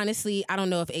 And honestly, I don't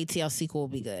know if ATL sequel will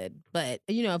be good, but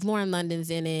if Lauren London's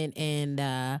in it, and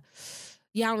I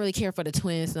don't really care for the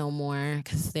twins no more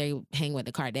because they hang with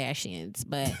the Kardashians.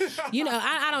 But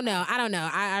I don't know.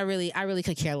 I really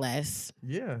could care less.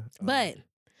 Yeah. But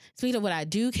speaking of what I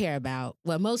do care about,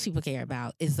 what most people care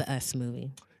about is the Us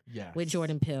movie. Yeah. With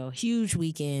Jordan Peele, huge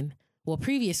weekend. Well,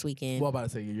 previous weekend. Well, about to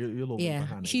say you're a little bit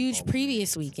behind. Huge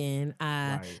previous weekend.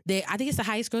 Right. I think it's the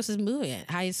highest gross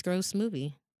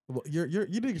movie. Well, you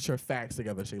need to get your facts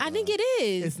together, Shai Luv. I think it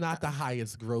is. It's not the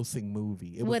highest grossing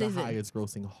movie. It was the highest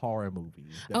grossing horror movie.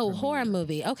 Horror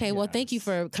movie. Okay, yes. Well, thank you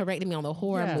for correcting me on the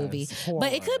horror movie.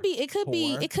 But it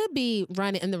could be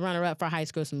running in the runner up for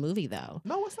highest grossing movie though.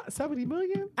 No, it's not 70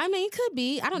 million. I mean, it could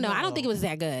be. I don't know. No. I don't think it was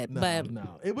that good.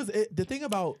 No. It was the thing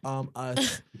about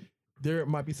Us. There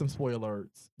might be some spoilers.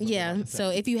 Yeah. So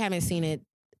if you haven't seen it,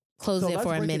 close it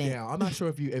for a minute. I'm not sure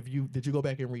if you did you go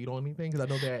back and read on anything, because I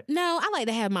know that. No, I like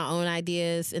to have my own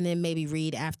ideas and then maybe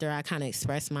read after I kind of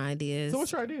express my ideas. So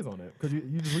what's your ideas on it? Because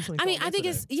you just recently. I think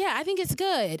it's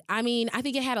good. I mean, I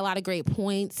think it had a lot of great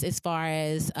points as far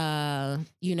as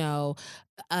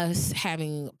us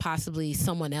having possibly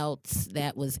someone else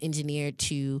that was engineered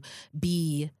to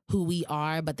be who we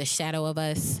are, but the shadow of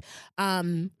us.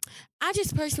 I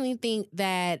just personally think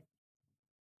that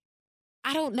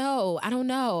I don't know.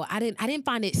 I didn't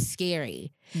find it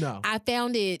scary. No. I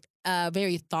found it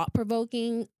very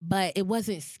thought-provoking, but it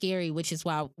wasn't scary, which is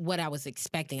what I was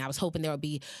expecting. I was hoping there would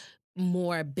be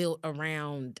more built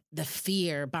around the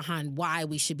fear behind why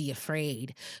we should be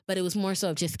afraid, but it was more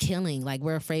so of just killing. Like,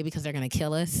 we're afraid because they're going to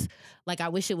kill us. Like, I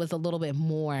wish it was a little bit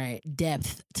more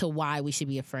depth to why we should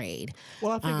be afraid.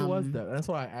 Well, I think it was that. That's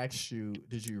why I asked you,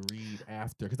 did you read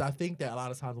after? Because I think that a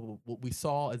lot of times what we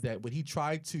saw is that when he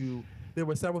tried to, there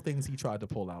were several things he tried to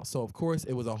pull out. So, of course,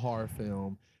 it was a horror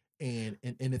film, and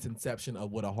in its inception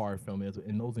of what a horror film is,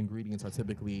 and those ingredients are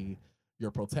typically your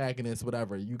protagonist,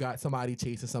 whatever. You got somebody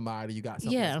chasing somebody. You got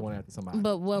something that's going after somebody.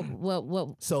 But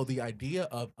what? So the idea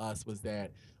of us was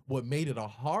that what made it a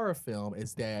horror film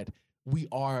is that we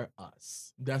are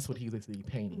us. That's what he's literally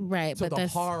painting. Right. So the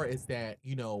horror is that,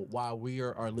 while we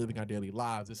are living our daily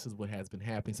lives, this is what has been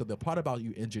happening. So the part about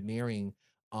you engineering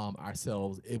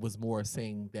ourselves, it was more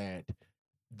saying that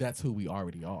that's who we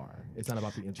already are. It's not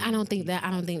about the engineering.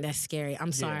 I don't think that's scary.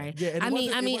 I'm sorry. Yeah.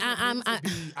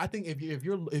 I think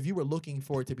if you were looking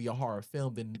for it to be a horror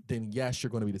film, then yes, you're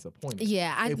going to be disappointed.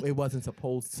 Yeah. It wasn't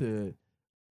supposed to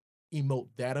emote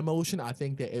that emotion. I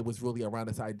think that it was really around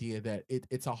this idea that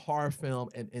it's a horror film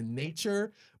in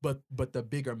nature, but the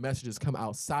bigger messages come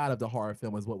outside of the horror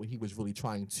film is what he was really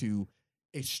trying to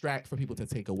extract for people to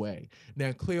take away.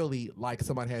 Now, clearly, like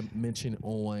somebody had mentioned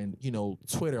on,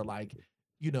 Twitter, like,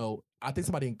 I think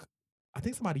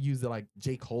somebody used it like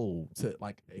J. Cole to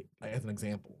like as an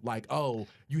example. Like, oh,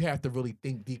 you have to really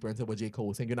think deeper into what J. Cole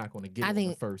was saying. You're not going to get it on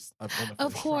the first.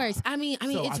 Of course. Try. I mean,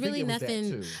 So it's really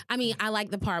nothing. I mean, Mm-hmm. I like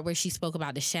the part where she spoke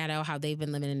about the shadow, how they've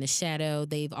been living in the shadow.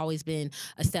 They've always been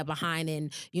a step behind,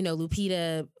 and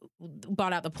Lupita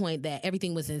brought out the point that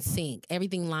everything was in sync,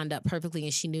 everything lined up perfectly,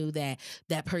 and she knew that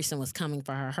that person was coming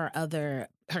for her.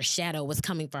 Her shadow was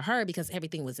coming for her because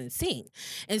everything was in sync.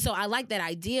 And so I like that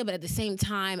idea, but at the same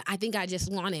time, I think I just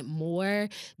wanted more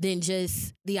than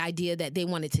just the idea that they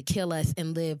wanted to kill us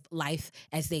and live life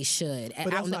as they should,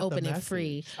 out in the open and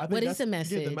free. What is the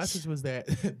message? Yeah, the message was that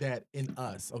that in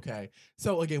us, okay?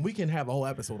 So again, we can have a whole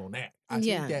episode on that.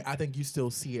 I think you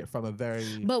still see it from a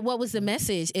very... But what was the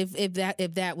message if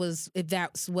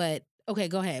that's what... Okay,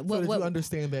 go ahead. Did you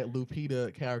understand that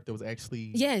Lupita character was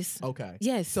actually... Yes. Okay.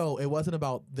 Yes. So it wasn't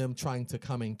about them trying to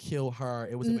come and kill her.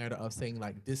 It was a matter of saying,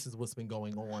 like, this is what's been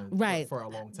going on for a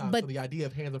long time. So the idea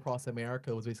of Hands Across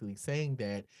America was basically saying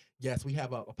that, yes, we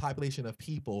have a population of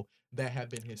people that have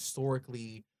been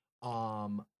historically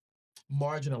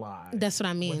marginalized. That's what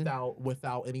I mean.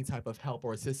 Without any type of help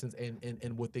or assistance,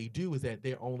 and what they do is that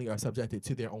they only are subjected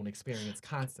to their own experience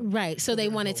constantly. Right. So they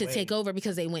wanted to take over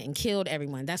because they went and killed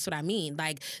everyone. That's what I mean.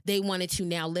 Like, they wanted to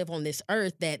now live on this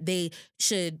earth that they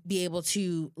should be able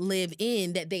to live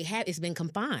in, that they have. It's been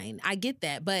confined. I get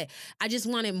that, but I just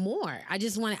wanted more. I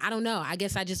don't know. I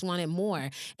guess I just wanted more.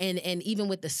 And even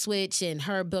with the switch and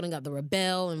her building up the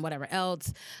rebel and whatever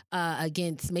else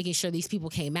against making sure these people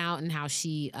came out, and how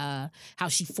she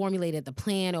formulated the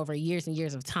plan over years and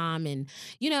years of time. And,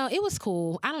 it was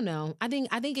cool. I don't know. I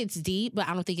think it's deep, but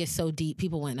I don't think it's so deep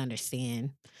people wouldn't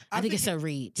understand. I think it's a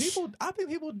reach. I think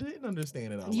people didn't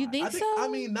understand it. You think so? I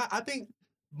mean, I think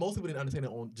most people didn't understand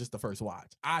it on just the first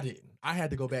watch. I didn't. I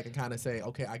had to go back and kind of say,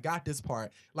 okay, I got this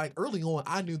part. Like, early on,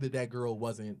 I knew that girl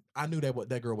wasn't, I knew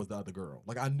that girl was the other girl.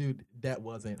 Like, I knew that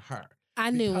wasn't her. I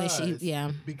knew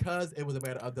when because it was a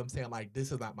matter of them saying, like,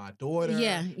 this is not my daughter.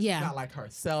 Yeah. Not like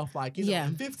herself. Like,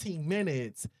 in 15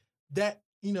 minutes, that,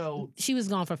 she was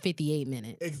gone for 58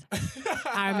 minutes.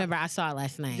 I remember I saw it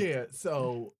last night. Yeah,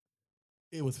 so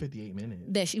it was 58 minutes.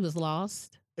 That she was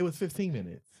lost? It was 15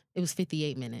 minutes. It was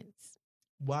 58 minutes.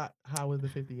 What? How was the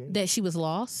 58? That she was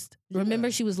lost? Yeah. Remember,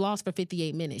 she was lost for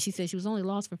 58 minutes. She said she was only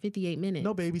lost for 58 minutes.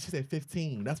 No, baby, she said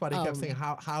 15. That's why they kept saying,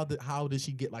 how did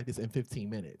she get like this in 15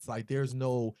 minutes? Like, there's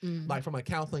no, like, from a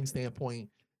counseling standpoint,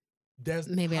 there's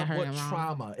maybe I heard it wrong.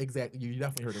 Trauma exactly? You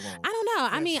definitely heard it wrong. I don't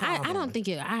know. I mean, I don't think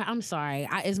it. I'm sorry.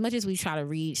 As much as we try to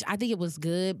reach, I think it was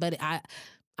good, but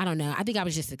I don't know. I think I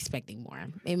was just expecting more.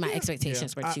 Maybe my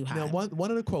expectations were too high. Now,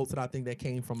 one of the quotes that I think that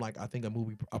came from, like, I think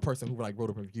a person who like wrote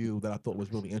a review that I thought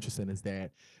was really interesting is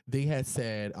that they had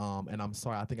said, and I'm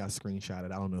sorry, I think I screenshot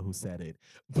it. I don't know who said it,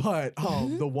 but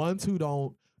the ones who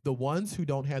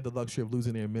don't have the luxury of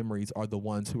losing their memories are the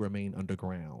ones who remain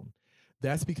underground.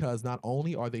 That's because not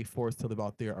only are they forced to live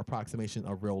out their approximation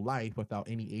of real life without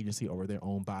any agency over their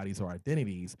own bodies or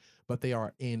identities, but they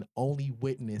are in only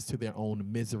witness to their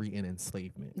own misery and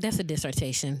enslavement. That's a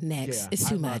dissertation. Next. It's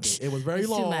too much. It was very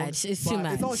long. It's too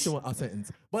much. It's only still a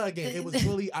sentence. But again, it was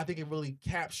really, I think it really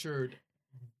captured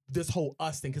this whole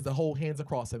us thing, because the whole Hands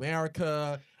Across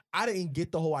America, I didn't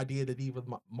get the whole idea that these were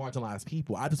marginalized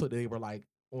people. I just thought that they were like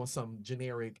on some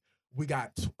generic, we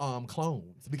got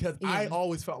clones. Because I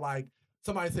always felt like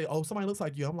somebody say, oh, somebody looks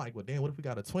like you. I'm like, well, damn, what if we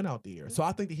got a twin out there? So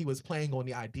I think that he was playing on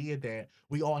the idea that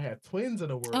we all have twins in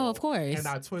the world. Oh, of course. And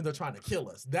our twins are trying to kill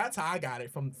us. That's how I got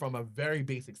it from a very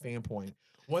basic standpoint.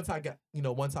 Once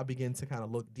I began to kind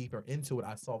of look deeper into it,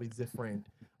 I saw these different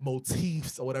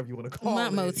motifs or whatever you want to call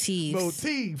it.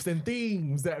 Motifs and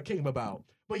themes that came about.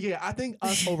 But yeah, I think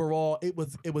us overall, it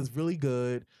was really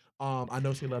good. I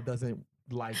know Shai Luv doesn't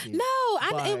like it. No,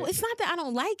 it's not that I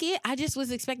don't like it. I just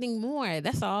was expecting more.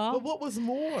 That's all. But what was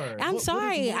more? I'm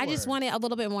sorry. I just wanted a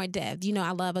little bit more depth.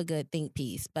 I love a good think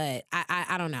piece, but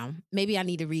I don't know. Maybe I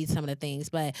need to read some of the things.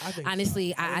 But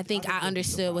honestly, I think I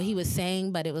understood what he was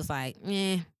saying, but it was like,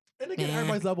 And again,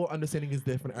 everybody's level of understanding is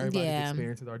different. Everybody's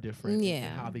experiences are different. Yeah.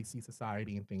 And how they see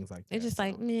society and things like that. It's just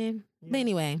like, meh. But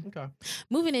anyway, okay.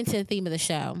 Moving into the theme of the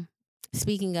show.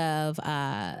 Speaking of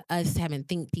us having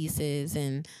think pieces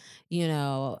and,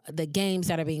 the games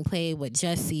that are being played with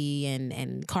Jussie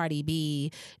and Cardi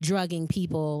B drugging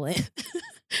people.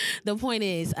 The point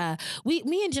is,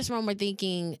 me and JusRome were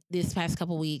thinking this past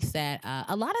couple weeks that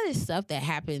a lot of this stuff that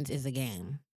happens is a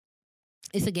game.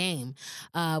 It's a game.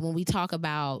 When we talk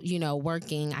about,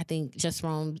 working, I think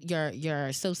JusRome,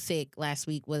 you're so sick last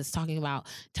week was talking about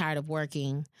tired of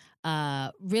working.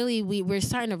 Really, we're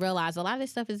starting to realize a lot of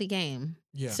this stuff is a game.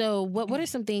 Yeah. So what are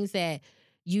some things that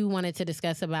you wanted to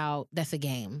discuss about that's a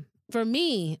game? For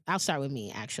me, I'll start with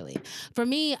me, actually. For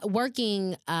me,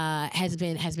 working has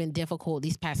been difficult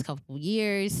these past couple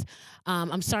years.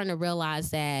 I'm starting to realize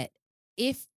that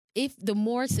if the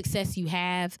more success you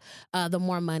have, the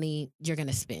more money you're going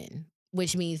to spend,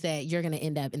 which means that you're going to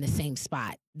end up in the same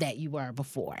spot that you were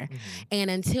before. Mm-hmm. And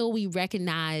until we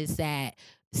recognize that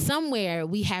somewhere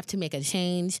we have to make a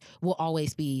change, we'll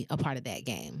always be a part of that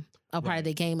game. A part of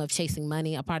the game of chasing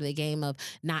money, a part of the game of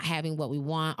not having what we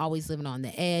want, always living on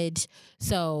the edge.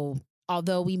 So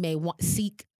although we may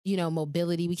seek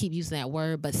mobility, we keep using that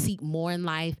word, but seek more in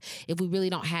life. If we really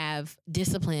don't have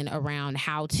discipline around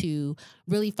how to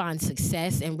really find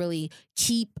success and really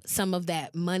keep some of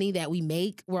that money that we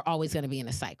make, we're always going to be in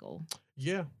a cycle.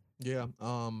 Yeah.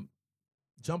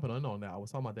 Jumping on that, I was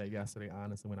talking about that yesterday,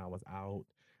 honestly, when I was out.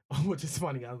 Which is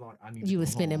funny. I was like, I need. You were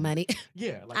spending home. money.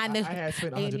 Yeah, like I had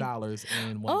spent $100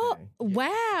 in one day. Oh,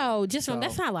 wow! JusRome,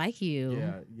 that's not like you.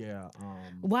 Yeah.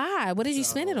 Why? What did you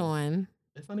spend it on?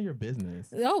 It's none of your business.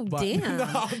 Oh, damn.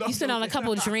 No, you spent on a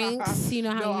couple drinks. You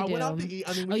know how you do. I went out to eat.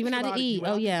 I mean, you went out to eat.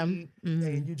 Oh, yeah.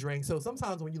 And you drink. So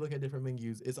sometimes when you look at different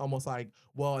menus, it's almost like,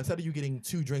 well, instead of you getting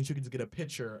 2 drinks, you can just get a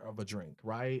pitcher of a drink,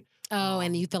 right? Oh,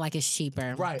 and you feel like it's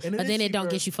cheaper. Right. But then it don't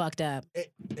get you fucked up.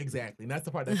 Exactly. And that's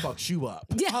the part that fucks you up.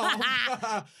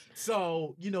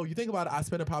 So, you think about it, I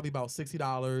spent probably about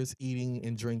 $60 eating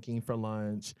and drinking for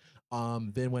lunch.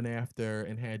 Then went after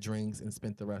and had drinks and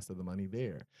spent the rest of the money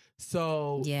there.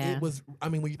 So it was,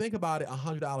 when you think about it,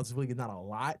 $100 is really not a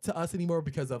lot to us anymore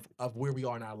because of where we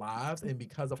are in our lives and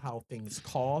because of how things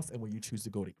cost and where you choose to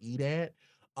go to eat at.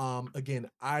 Again,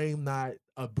 I'm not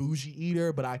a bougie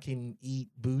eater, but I can eat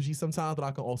bougie sometimes, but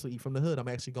I can also eat from the hood. I'm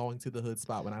actually going to the hood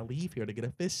spot when I leave here to get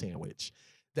a fish sandwich.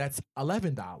 That's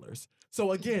 $11.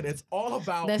 So again, it's all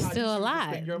about that's still a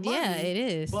lot. Your money. Yeah, it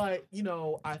is. But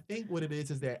I think what it is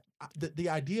that the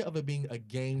idea of it being a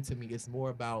game to me is more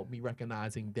about me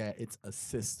recognizing that it's a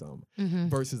system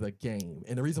versus a game.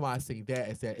 And the reason why I say that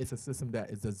is that it's a system that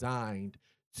is designed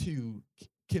to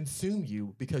consume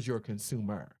you because you're a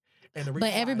consumer.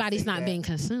 But everybody's not being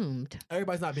consumed.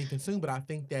 Everybody's not being consumed, but I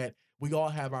think that we all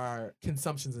have our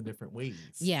consumptions in different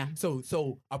ways. Yeah.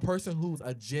 So a person who's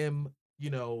a gym,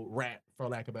 rat, for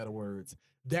lack of better words,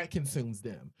 that consumes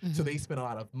them. Mm-hmm. So they spend a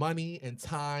lot of money and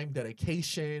time,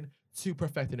 dedication to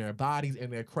perfecting their bodies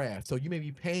and their craft. So you may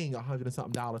be paying $100 and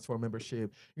something for a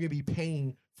membership. You may be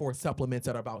paying for supplements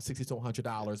that are about $60 to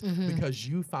 $100 because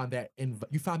you found that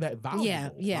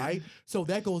valuable. Yeah. Right? So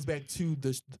that goes back to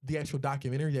the actual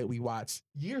documentary that we watched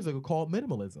years ago called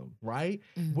Minimalism, right?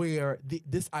 Mm-hmm. Where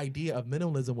this idea of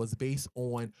minimalism was based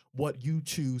on what you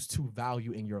choose to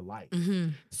value in your life. Mm-hmm.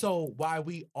 So while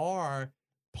we are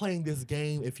playing this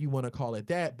game, if you want to call it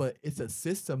that, but it's a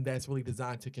system that's really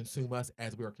designed to consume us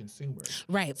as we're consumers.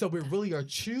 Right. So we really are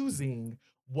choosing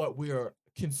what we're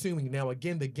consuming. Now,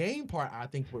 again, the game part, I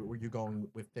think where you're going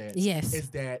with that is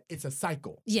that it's a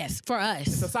cycle. Yes, for us.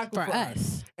 It's a cycle for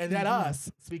us. And that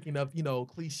us, speaking of,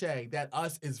 cliche, that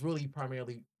us is really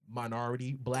primarily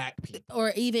minority Black people,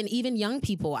 or even young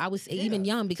people. I would say even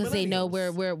young, because they know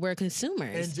we're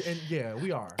consumers. And yeah,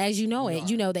 we are. As you know it,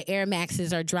 you know the Air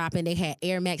Maxes are dropping. They had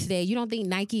Air Max Day. You don't think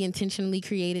Nike intentionally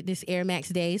created this Air Max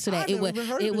Day so that it would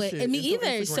me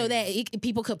either, so that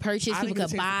people could purchase, people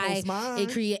could buy,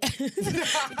 it create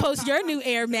post your new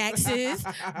Air Maxes.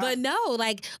 But no,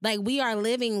 like we are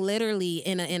living literally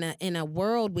in a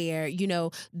world where, you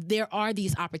know, there are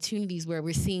these opportunities where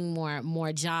we're seeing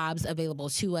more jobs available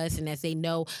to us, and as they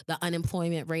know the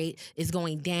unemployment rate is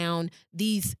going down,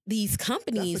 these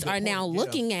companies are now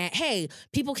looking at, hey,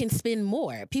 people can spend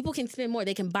more,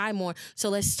 they can buy more, so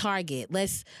let's target,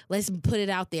 let's put it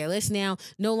out there, let's now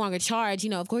no longer charge, you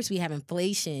know, of course we have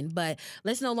inflation, but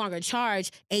let's no longer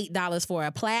charge $8 for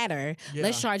a platter,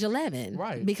 let's charge $11,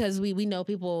 right? Because we know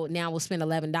people now will spend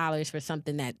 $11 for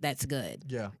something that's good.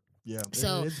 Yeah.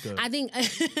 So I think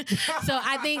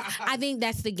I think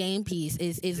that's the game piece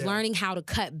is learning how to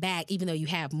cut back even though you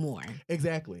have more.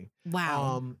 Exactly.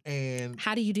 Wow. And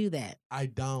how do you do that? I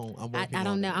don't. I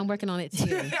don't know. I'm working on it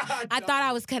too. I thought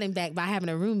I was cutting back by having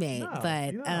a roommate,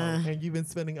 but and you've been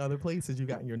spending other places. You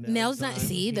got your nails done,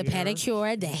 the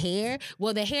pedicure, the hair.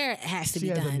 Well, the hair has to be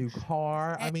done. She has a new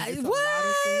car. I mean, it's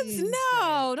what?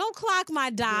 No, don't clock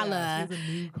my dollar. Yeah, she has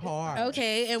a new car.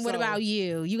 Okay, and what about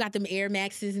you? You got them Air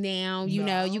Maxes now. You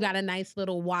know, you got a nice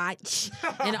little watch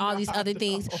and all these other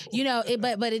things. You know,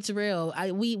 but it's real.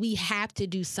 We have to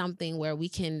do something where we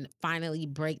can finally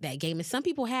break that game. And some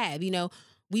people have, you know,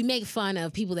 we make fun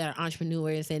of people that are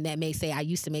entrepreneurs and that may say, I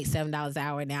used to make $7 an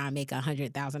hour, now I make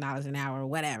 $100,000 an hour or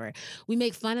whatever. We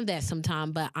make fun of that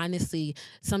sometimes, but honestly,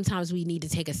 sometimes we need to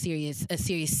take a serious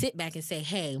sit back and say,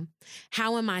 hey,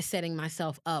 how am I setting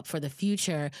myself up for the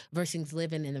future versus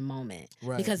living in the moment?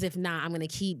 Right. Because if not, I'm gonna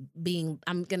keep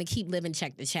living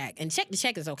check to check. And check to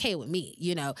check is okay with me,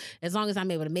 you know, as long as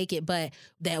I'm able to make it. But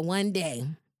that one day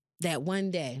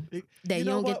you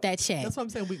don't get that check. That's what I'm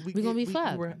saying. We're going to be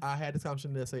fucked. I had this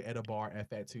conversation at a bar at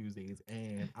Fat Tuesdays,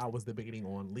 and I was debating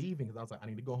on leaving because I was like, I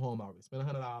need to go home. I already spent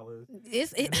 $100.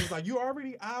 It was like, you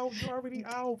already out.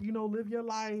 You know, live your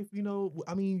life. You know,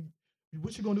 I mean,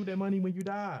 what you going to do with that money when you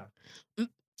die?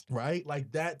 Right?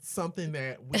 Like, that's something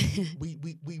that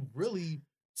we really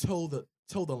toe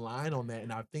the line on that,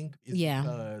 and I think it's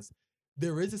because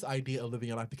there is this idea of living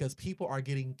your life because people are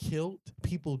getting killed.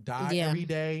 People die every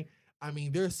day. I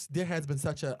mean, there has been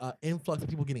such a influx of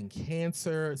people getting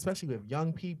cancer, especially with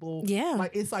young people. Yeah.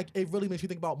 Like, it's like, it really makes you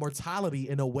think about mortality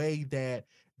in a way that,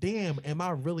 damn, am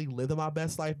I really living my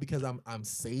best life because I'm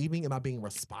saving? Am I being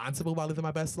responsible by living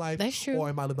my best life? That's true. Or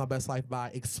am I living my best life by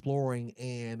exploring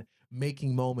and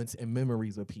making moments and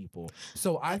memories with people?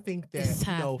 So I think that,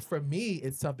 you know, for me,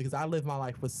 it's tough because I live my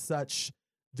life with such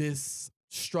this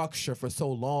structure for so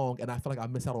long, and I feel like I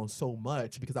missed out on so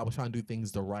much because I was trying to do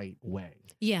things the right way.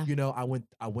 Yeah. You know, I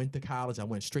went to college, I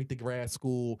went straight to grad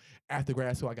school. After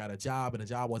grad school, I got a job, and the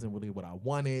job wasn't really what I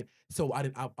wanted. So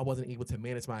I wasn't able to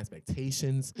manage my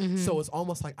expectations. Mm-hmm. So it's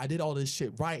almost like I did all this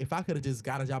shit right. If I could have just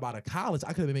got a job out of college, I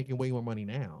could have been making way more money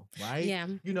now, right? Yeah.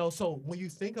 You know, so when you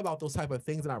think about those type of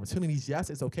things and opportunities, yes,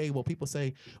 it's okay. Well, people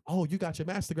say, oh, you got your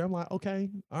master's degree. I'm like, okay,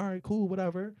 all right, cool,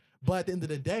 whatever. But at the end of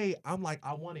the day, I'm like,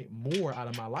 I wanted more out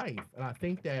of my life. And I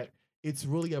think that it's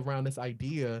really around this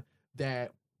idea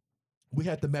that we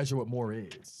have to measure what more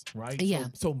is, right? Yeah.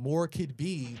 So more could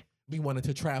be me wanting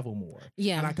to travel more.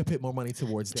 Yeah. And I could put more money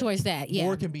towards that. Yeah.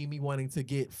 More can be me wanting to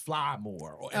get fly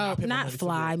more. Not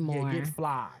fly more. Get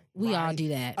fly. We all do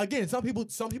that. Again, some people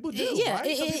do,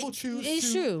 right? Some people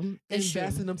choose to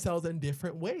invest in themselves in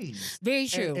different ways. Very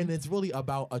true. And it's really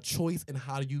about a choice and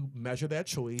how do you measure that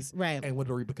choice, right? And what are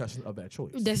the repercussions of that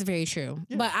choice. That's very true.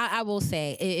 Yeah. But I will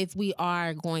say, if we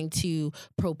are going to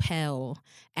propel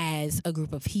as a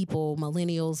group of people,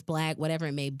 millennials, Black, whatever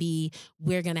it may be,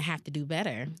 we're going to have to do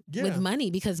better with money,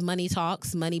 because money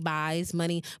talks, money buys,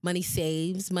 money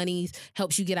saves, money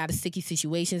helps you get out of sticky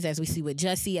situations, as we see with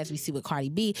Jussie, as we see with Cardi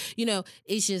B. You know,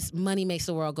 it's just money makes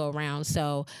the world go round.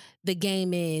 So the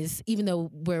game is, even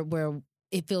though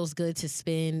it feels good to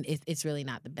spend, it's really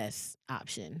not the best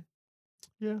option.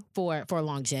 Yeah. For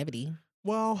longevity.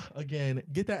 Well, again,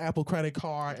 get that Apple credit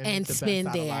card and spend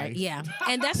there. Yeah.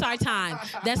 And that's our time.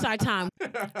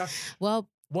 Well,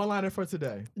 one-liner for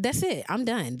today. That's it. I'm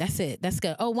done. That's it. That's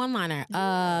good. Oh, one-liner.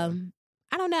 Yeah.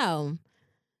 I don't know.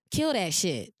 Kill that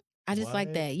shit. I just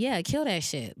like that. Yeah, kill that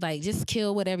shit. Like, just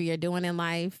kill whatever you're doing in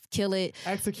life. Kill it.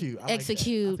 Execute.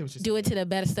 Do it to the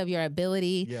best of your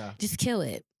ability. Yeah. Just kill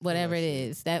it. Whatever it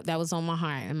is. That was on my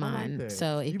heart and mind. Like,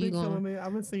 so if you going,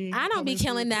 I don't be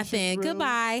killing nothing.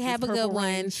 Goodbye. Have a good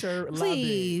one.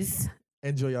 Please.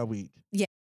 Enjoy your week. Yeah.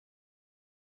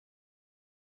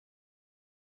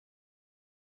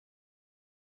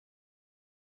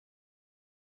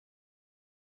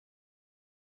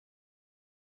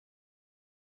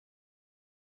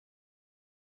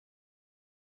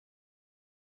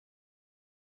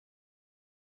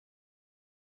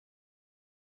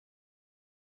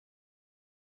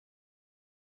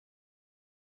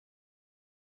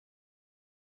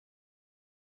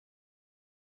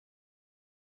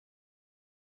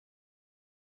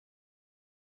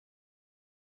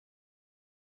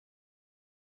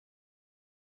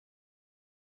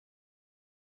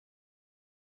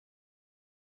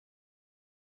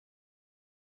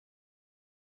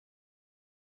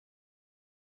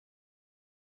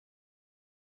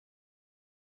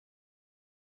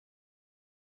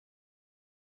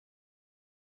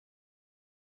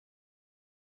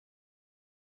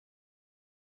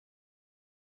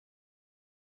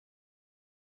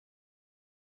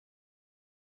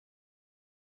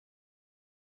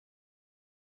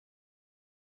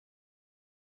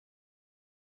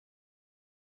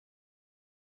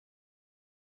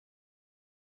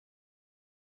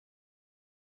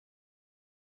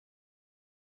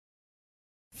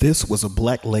 This was a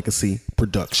Black Legacy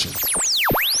production.